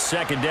 yards.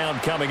 2nd down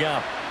coming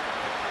up.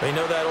 You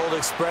know that old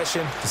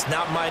expression, it's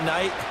not my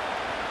night?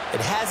 It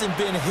hasn't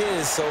been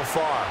his so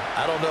far.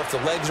 I don't know if the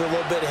legs are a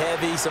little bit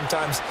heavy.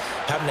 Sometimes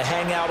having to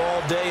hang out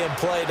all day and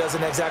play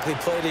doesn't exactly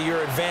play to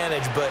your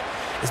advantage, but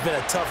it's been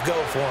a tough go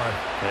for him.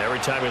 And every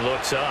time he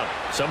looks up,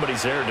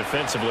 somebody's there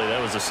defensively.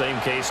 That was the same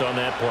case on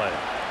that play.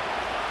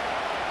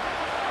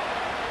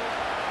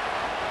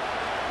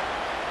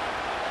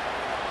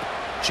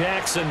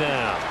 Jackson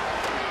now.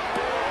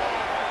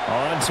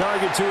 On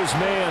target to his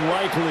man,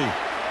 Likely.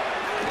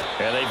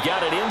 And they've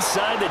got it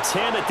inside the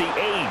 10 at the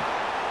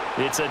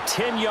 8. It's a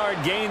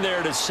 10-yard gain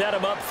there to set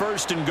him up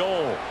 1st and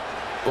goal.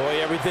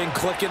 Boy, everything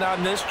clicking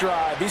on this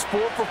drive. He's 4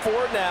 for 4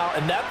 now,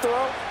 and that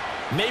throw,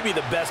 maybe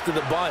the best of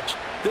the bunch.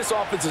 This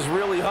offense is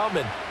really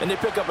humming, and they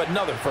pick up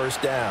another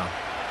first down.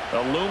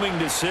 A looming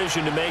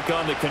decision to make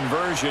on the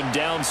conversion,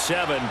 down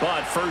 7,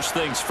 but first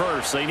things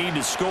first, they need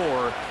to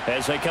score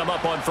as they come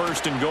up on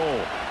 1st and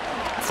goal.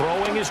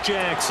 Throwing is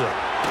Jackson.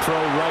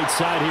 Throw right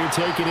side here,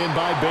 taken in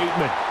by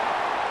Bateman.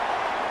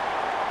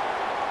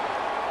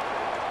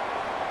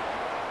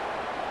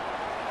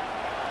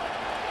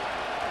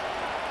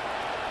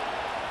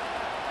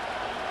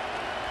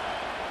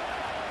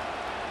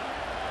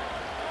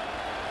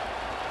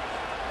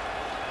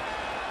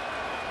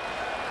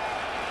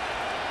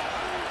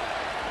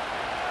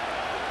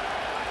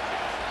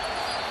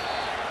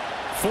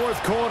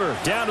 fourth quarter,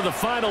 down to the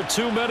final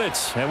 2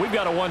 minutes, and we've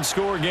got a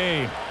one-score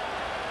game.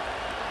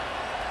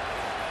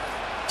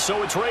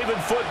 So it's Raven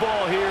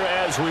football here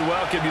as we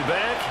welcome you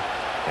back.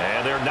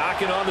 And they're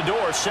knocking on the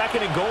door.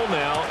 Second and goal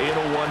now in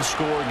a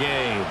one-score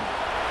game.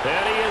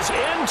 And he is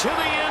into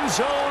the end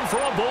zone for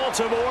a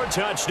Baltimore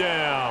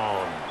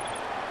touchdown.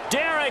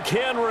 Derrick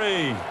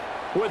Henry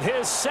with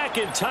his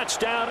second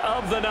touchdown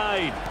of the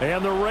night.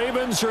 And the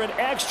Ravens are an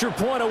extra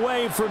point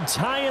away from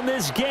tying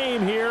this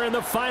game here in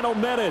the final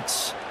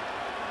minutes.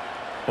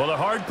 Well, the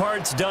hard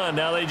part's done.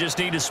 Now they just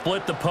need to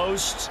split the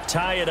posts,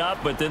 tie it up,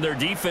 but then their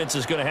defense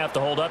is going to have to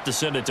hold up to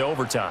send it to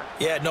overtime.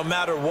 Yeah, no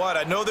matter what.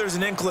 I know there's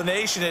an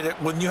inclination in it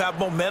when you have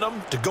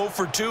momentum to go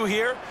for two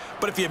here,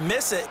 but if you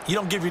miss it, you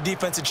don't give your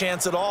defense a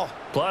chance at all.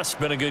 Plus,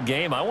 it's been a good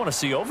game. I want to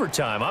see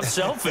overtime. I'm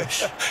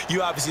selfish.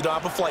 You obviously don't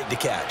have a flight to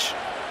catch.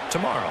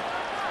 Tomorrow.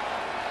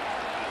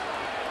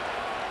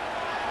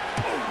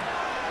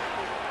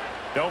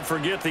 Don't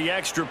forget the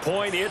extra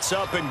point. It's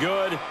up and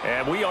good.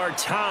 And we are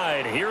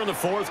tied here in the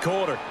fourth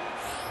quarter.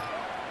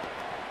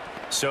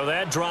 So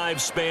that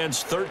drive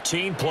spans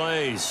 13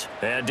 plays.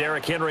 And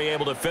Derrick Henry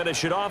able to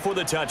finish it off with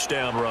a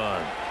touchdown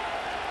run.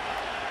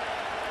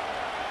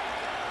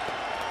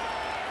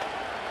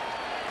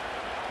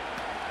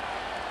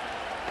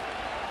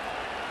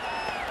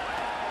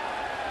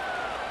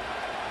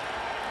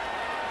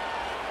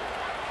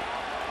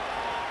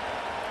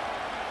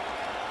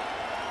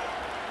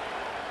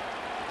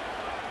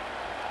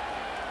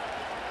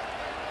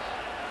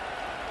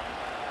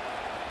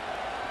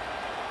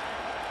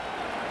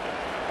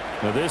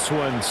 Now this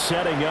one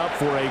setting up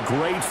for a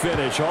great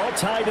finish. All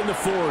tied in the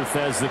fourth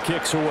as the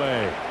kick's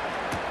away.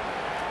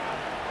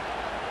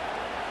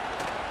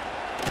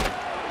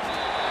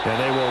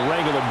 And they will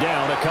wrangle him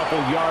down a couple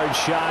yards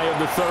shy of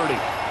the 30.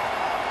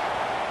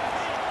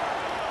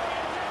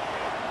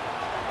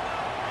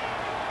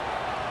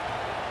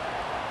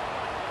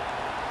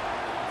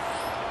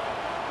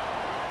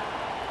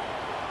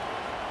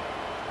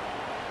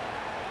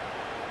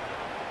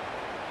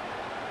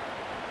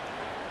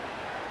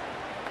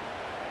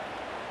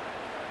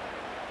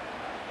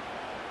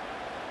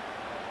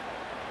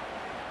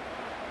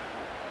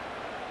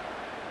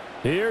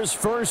 Here's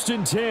 1st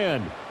and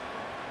 10.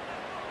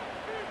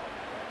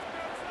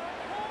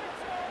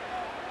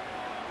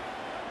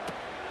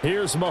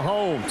 Here's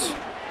Mahomes.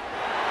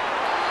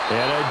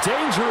 And a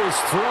dangerous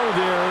throw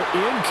there,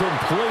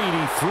 incomplete.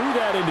 He threw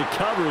that into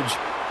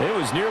coverage. It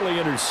was nearly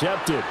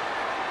intercepted.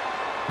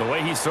 The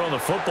way he's throwing the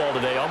football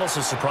today, almost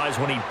a surprise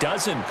when he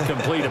doesn't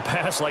complete a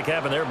pass like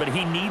happened there, but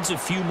he needs a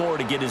few more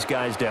to get his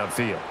guys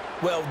downfield.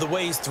 Well, the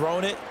way he's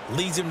thrown it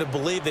leads him to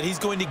believe that he's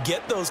going to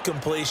get those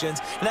completions,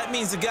 and that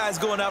means the guys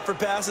going out for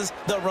passes,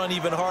 they'll run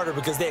even harder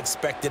because they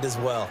expect it as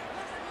well.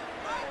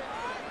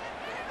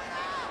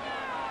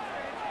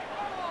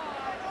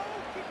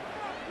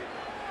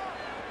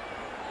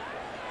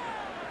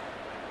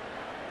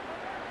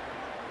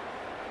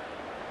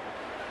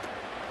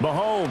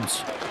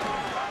 Mahomes.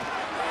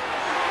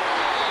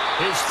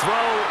 His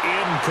throw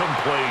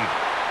incomplete.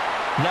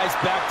 Nice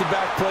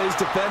back-to-back plays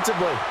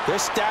defensively. They're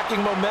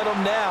stacking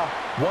momentum now.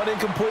 One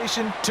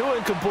incompletion, two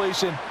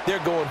incompletion.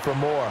 They're going for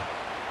more.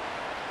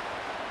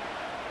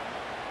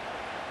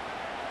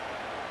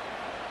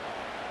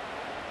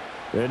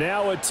 And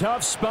now a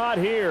tough spot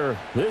here.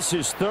 This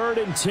is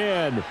 3rd and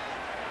 10.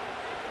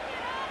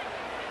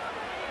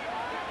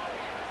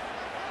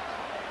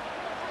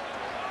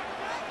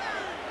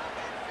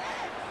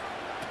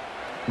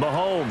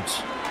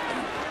 Mahomes.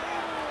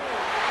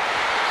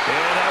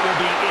 And that will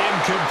be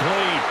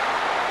incomplete.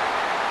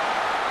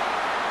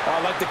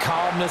 I like the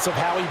calmness of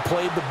how he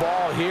played the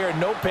ball here.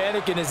 No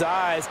panic in his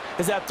eyes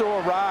as that throw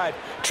arrived.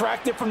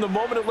 Tracked it from the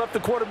moment it left the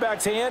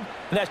quarterback's hand,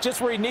 and that's just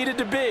where he needed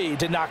to be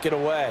to knock it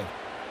away.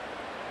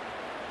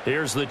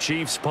 Here's the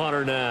Chiefs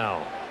punter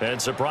now.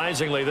 And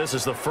surprisingly, this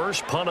is the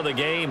first punt of the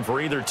game for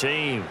either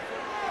team.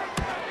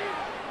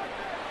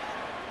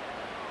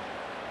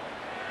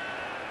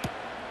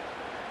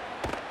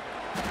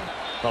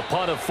 A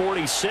punt of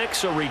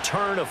 46, a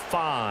return of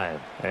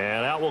 5.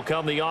 And out will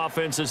come the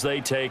offense as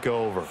they take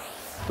over.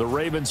 The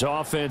Ravens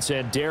offense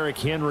and Derrick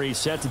Henry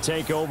set to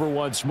take over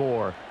once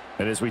more.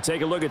 And as we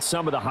take a look at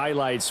some of the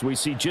highlights, we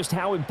see just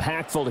how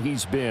impactful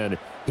he's been.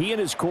 He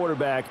and his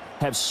quarterback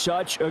have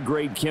such a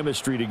great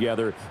chemistry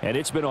together, and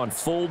it's been on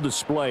full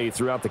display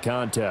throughout the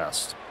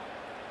contest.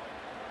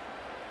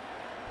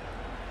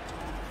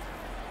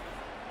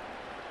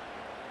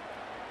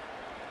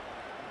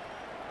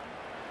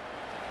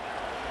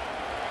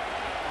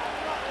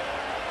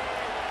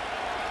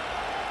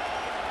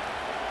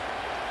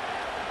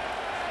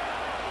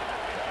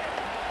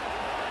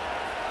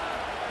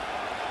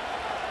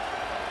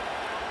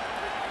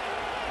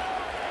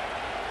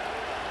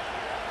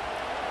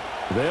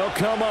 They'll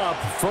come up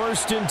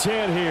 1st and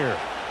 10 here.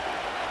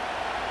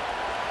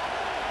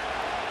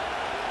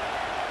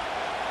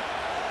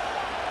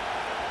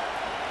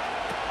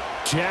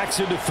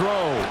 Jackson to throw.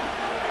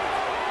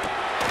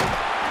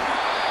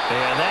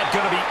 And that's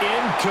going to be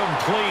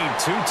incomplete.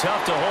 Too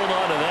tough to hold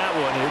on to that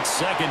one. It's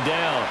 2nd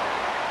down.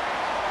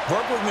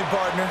 Work with me,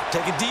 partner.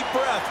 Take a deep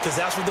breath, because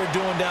that's what they're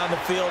doing down the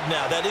field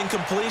now. That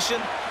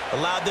incompletion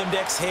allowed them to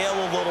exhale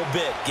a little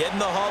bit. Get in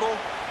the huddle,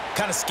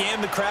 kind of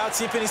scan the crowd,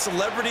 see if any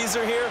celebrities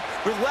are here.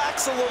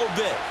 Relax a little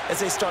bit as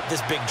they start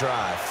this big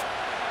drive.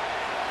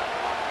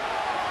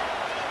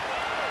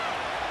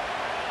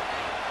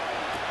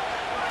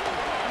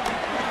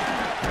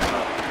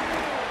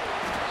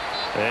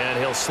 And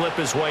he'll slip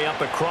his way up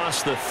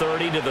across the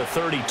 30 to the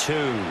 32.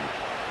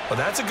 Well,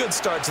 that's a good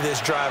start to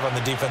this drive on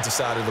the defensive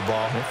side of the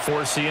ball.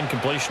 Force the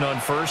incompletion on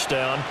first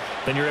down.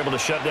 Then you're able to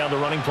shut down the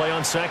running play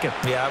on second.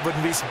 Yeah, I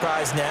wouldn't be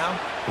surprised now.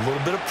 A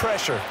little bit of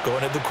pressure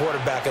going at the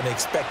quarterback in an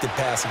expected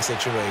passing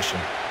situation.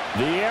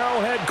 The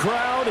Arrowhead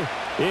crowd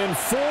in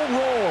full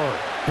roar.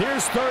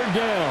 Here's third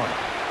down.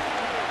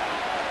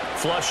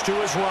 Flush to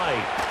his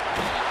right.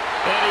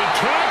 And he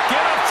can't get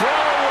a throw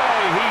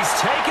away. He's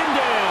taken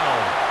down.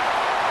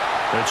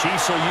 The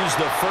Chiefs will use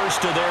the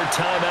first of their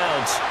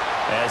timeouts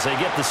as they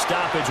get the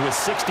stoppage with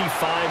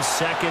 65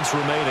 seconds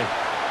remaining.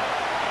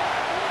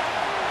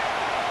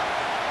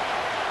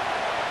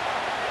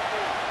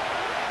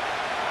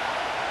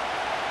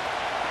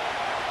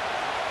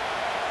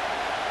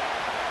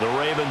 The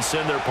Ravens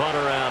send their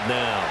punter out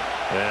now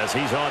as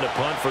he's on to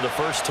punt for the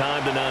first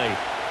time tonight.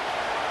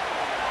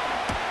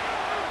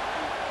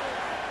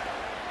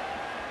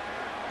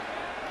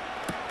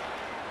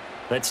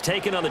 That's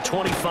taken on the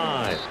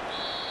 25.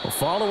 Well,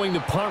 following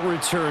the punt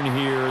return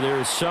here, there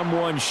is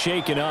someone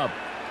shaken up.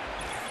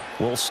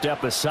 We'll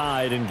step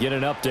aside and get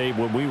an update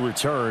when we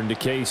return to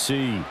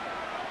KC.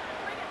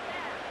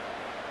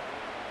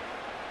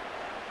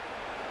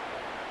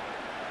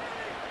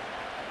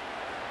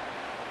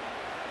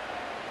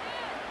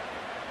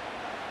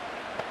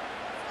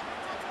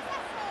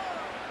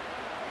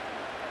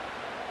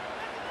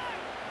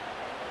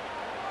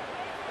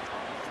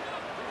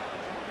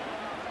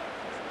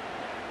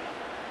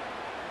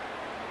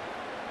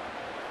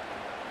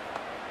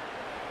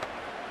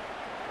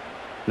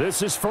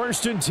 This is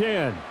 1st and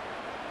 10.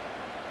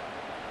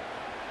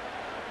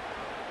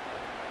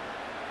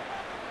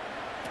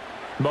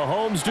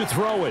 Mahomes to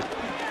throw it.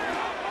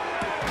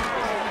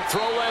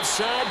 Throw left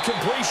side,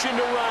 completion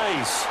to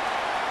Rice.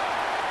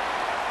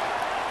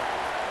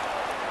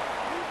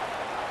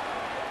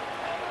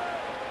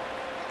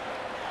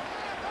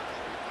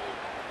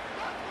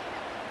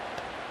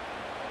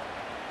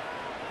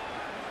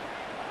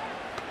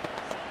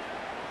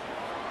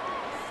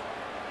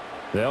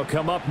 They'll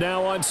come up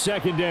now on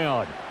second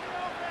down.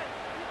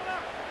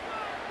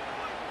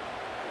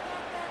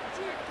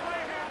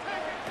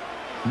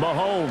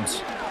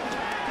 Mahomes.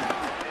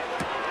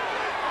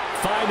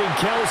 Finding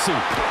Kelce.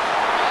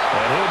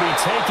 And he'll be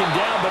taken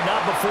down, but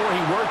not before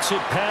he works it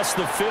past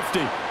the 50.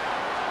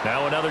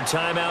 Now another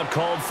timeout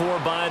called for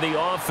by the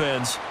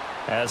offense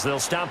as they'll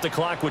stop the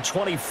clock with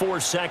 24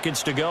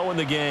 seconds to go in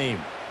the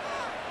game.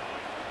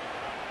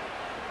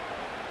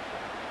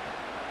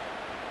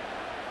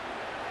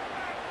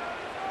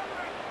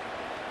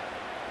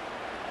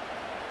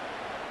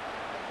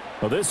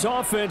 Well, this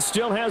offense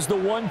still has the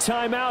one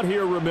timeout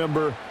here,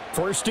 remember.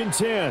 1st and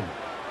 10.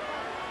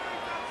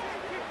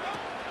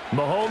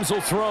 Mahomes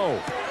will throw.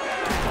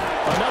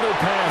 Another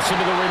pass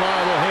into the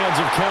reliable hands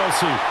of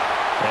Kelce.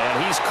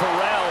 And he's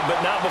corralled,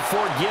 but not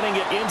before getting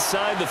it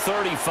inside the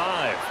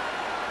 35.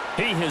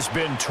 He has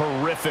been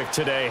terrific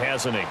today,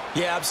 hasn't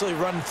he? Yeah, absolutely.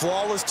 Running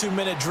flawless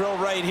 2-minute drill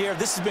right here.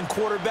 This has been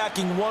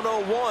quarterbacking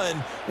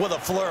 101 with a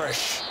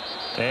flourish.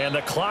 And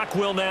the clock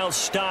will now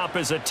stop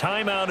as a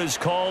timeout is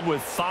called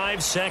with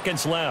 5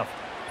 seconds left.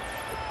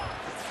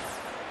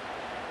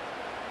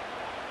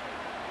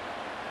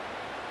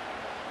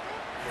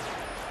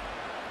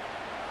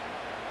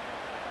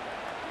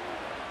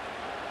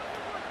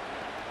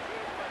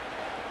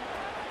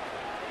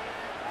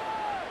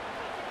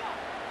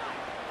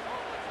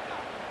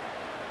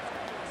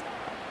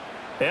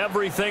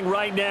 Everything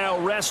right now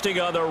resting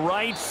on the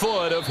right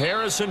foot of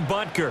Harrison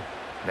Butker.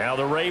 Now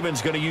the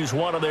Ravens going to use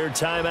one of their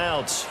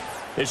timeouts.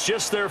 It's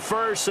just their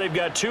first. They've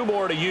got 2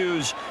 more to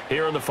use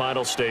here in the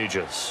final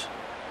stages.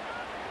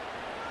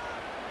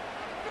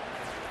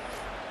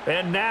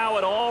 And now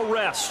it all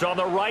rests on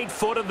the right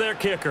foot of their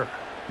kicker.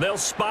 They'll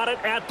spot it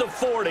at the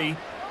 40.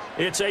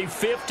 It's a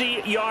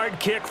 50-yard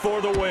kick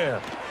for the win.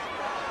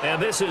 And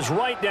this is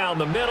right down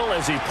the middle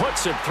as he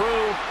puts it through.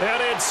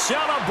 And it's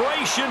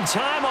celebration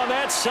time on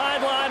that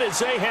sideline as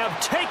they have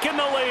taken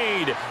the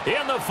lead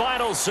in the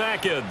final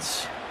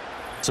seconds.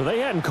 So they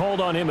hadn't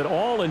called on him at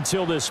all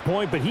until this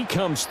point, but he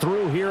comes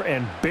through here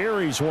and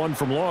buries one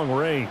from long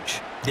range.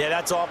 Yeah,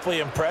 that's awfully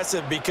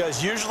impressive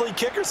because usually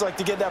kickers like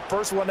to get that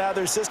first one out of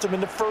their system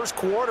in the first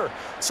quarter,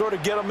 sort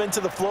of get them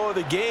into the flow of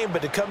the game,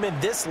 but to come in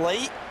this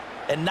late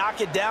and knock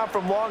it down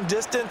from long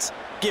distance,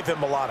 give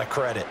him a lot of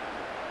credit.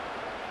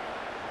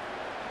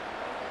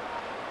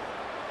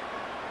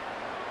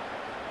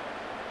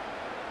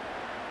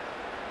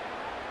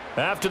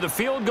 After the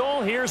field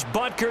goal, here's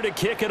Butker to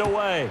kick it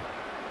away.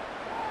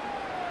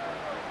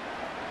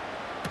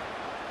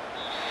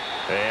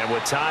 And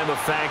with time a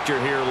factor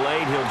here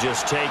late, he'll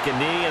just take a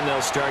knee, and they'll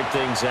start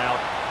things out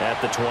at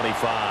the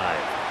 25.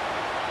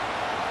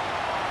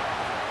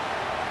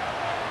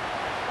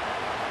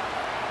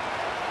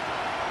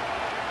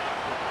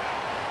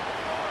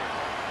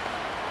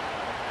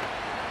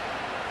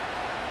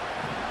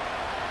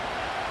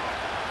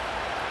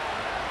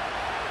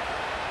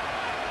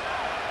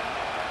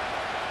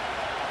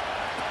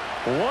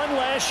 One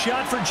last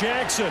shot for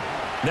Jackson.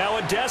 Now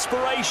a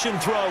desperation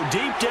throw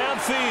deep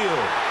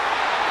downfield.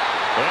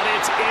 And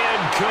it's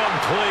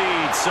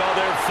incomplete. So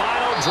their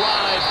final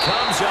drive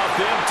comes up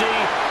empty.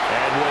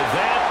 And with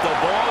that, the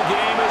ball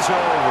game is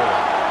over.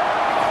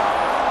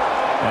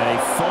 A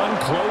fun,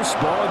 close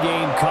ball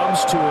game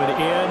comes to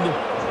an end.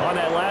 On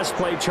that last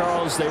play,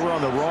 Charles, they were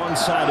on the wrong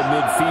side of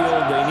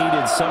midfield. They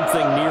needed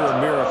something near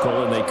a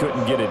miracle, and they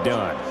couldn't get it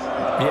done.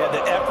 Yeah,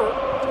 the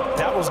effort,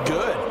 that was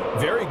good.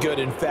 Very good,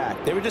 in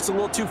fact. They were just a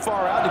little too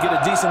far out to get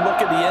a decent look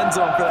at the end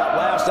zone for that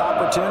last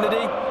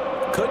opportunity.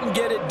 Couldn't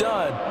get it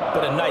done,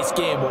 but a nice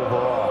game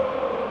overall.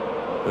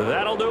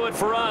 That'll do it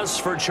for us.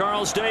 For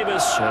Charles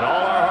Davis and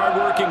all our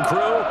hardworking crew,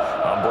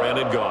 I'm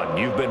Brandon Gaudin.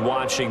 You've been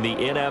watching the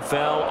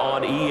NFL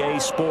on EA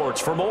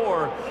Sports. For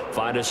more,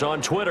 find us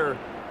on Twitter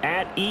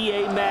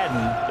 @EA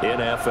Madden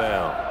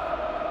NFL.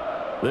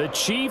 The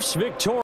Chiefs victorious.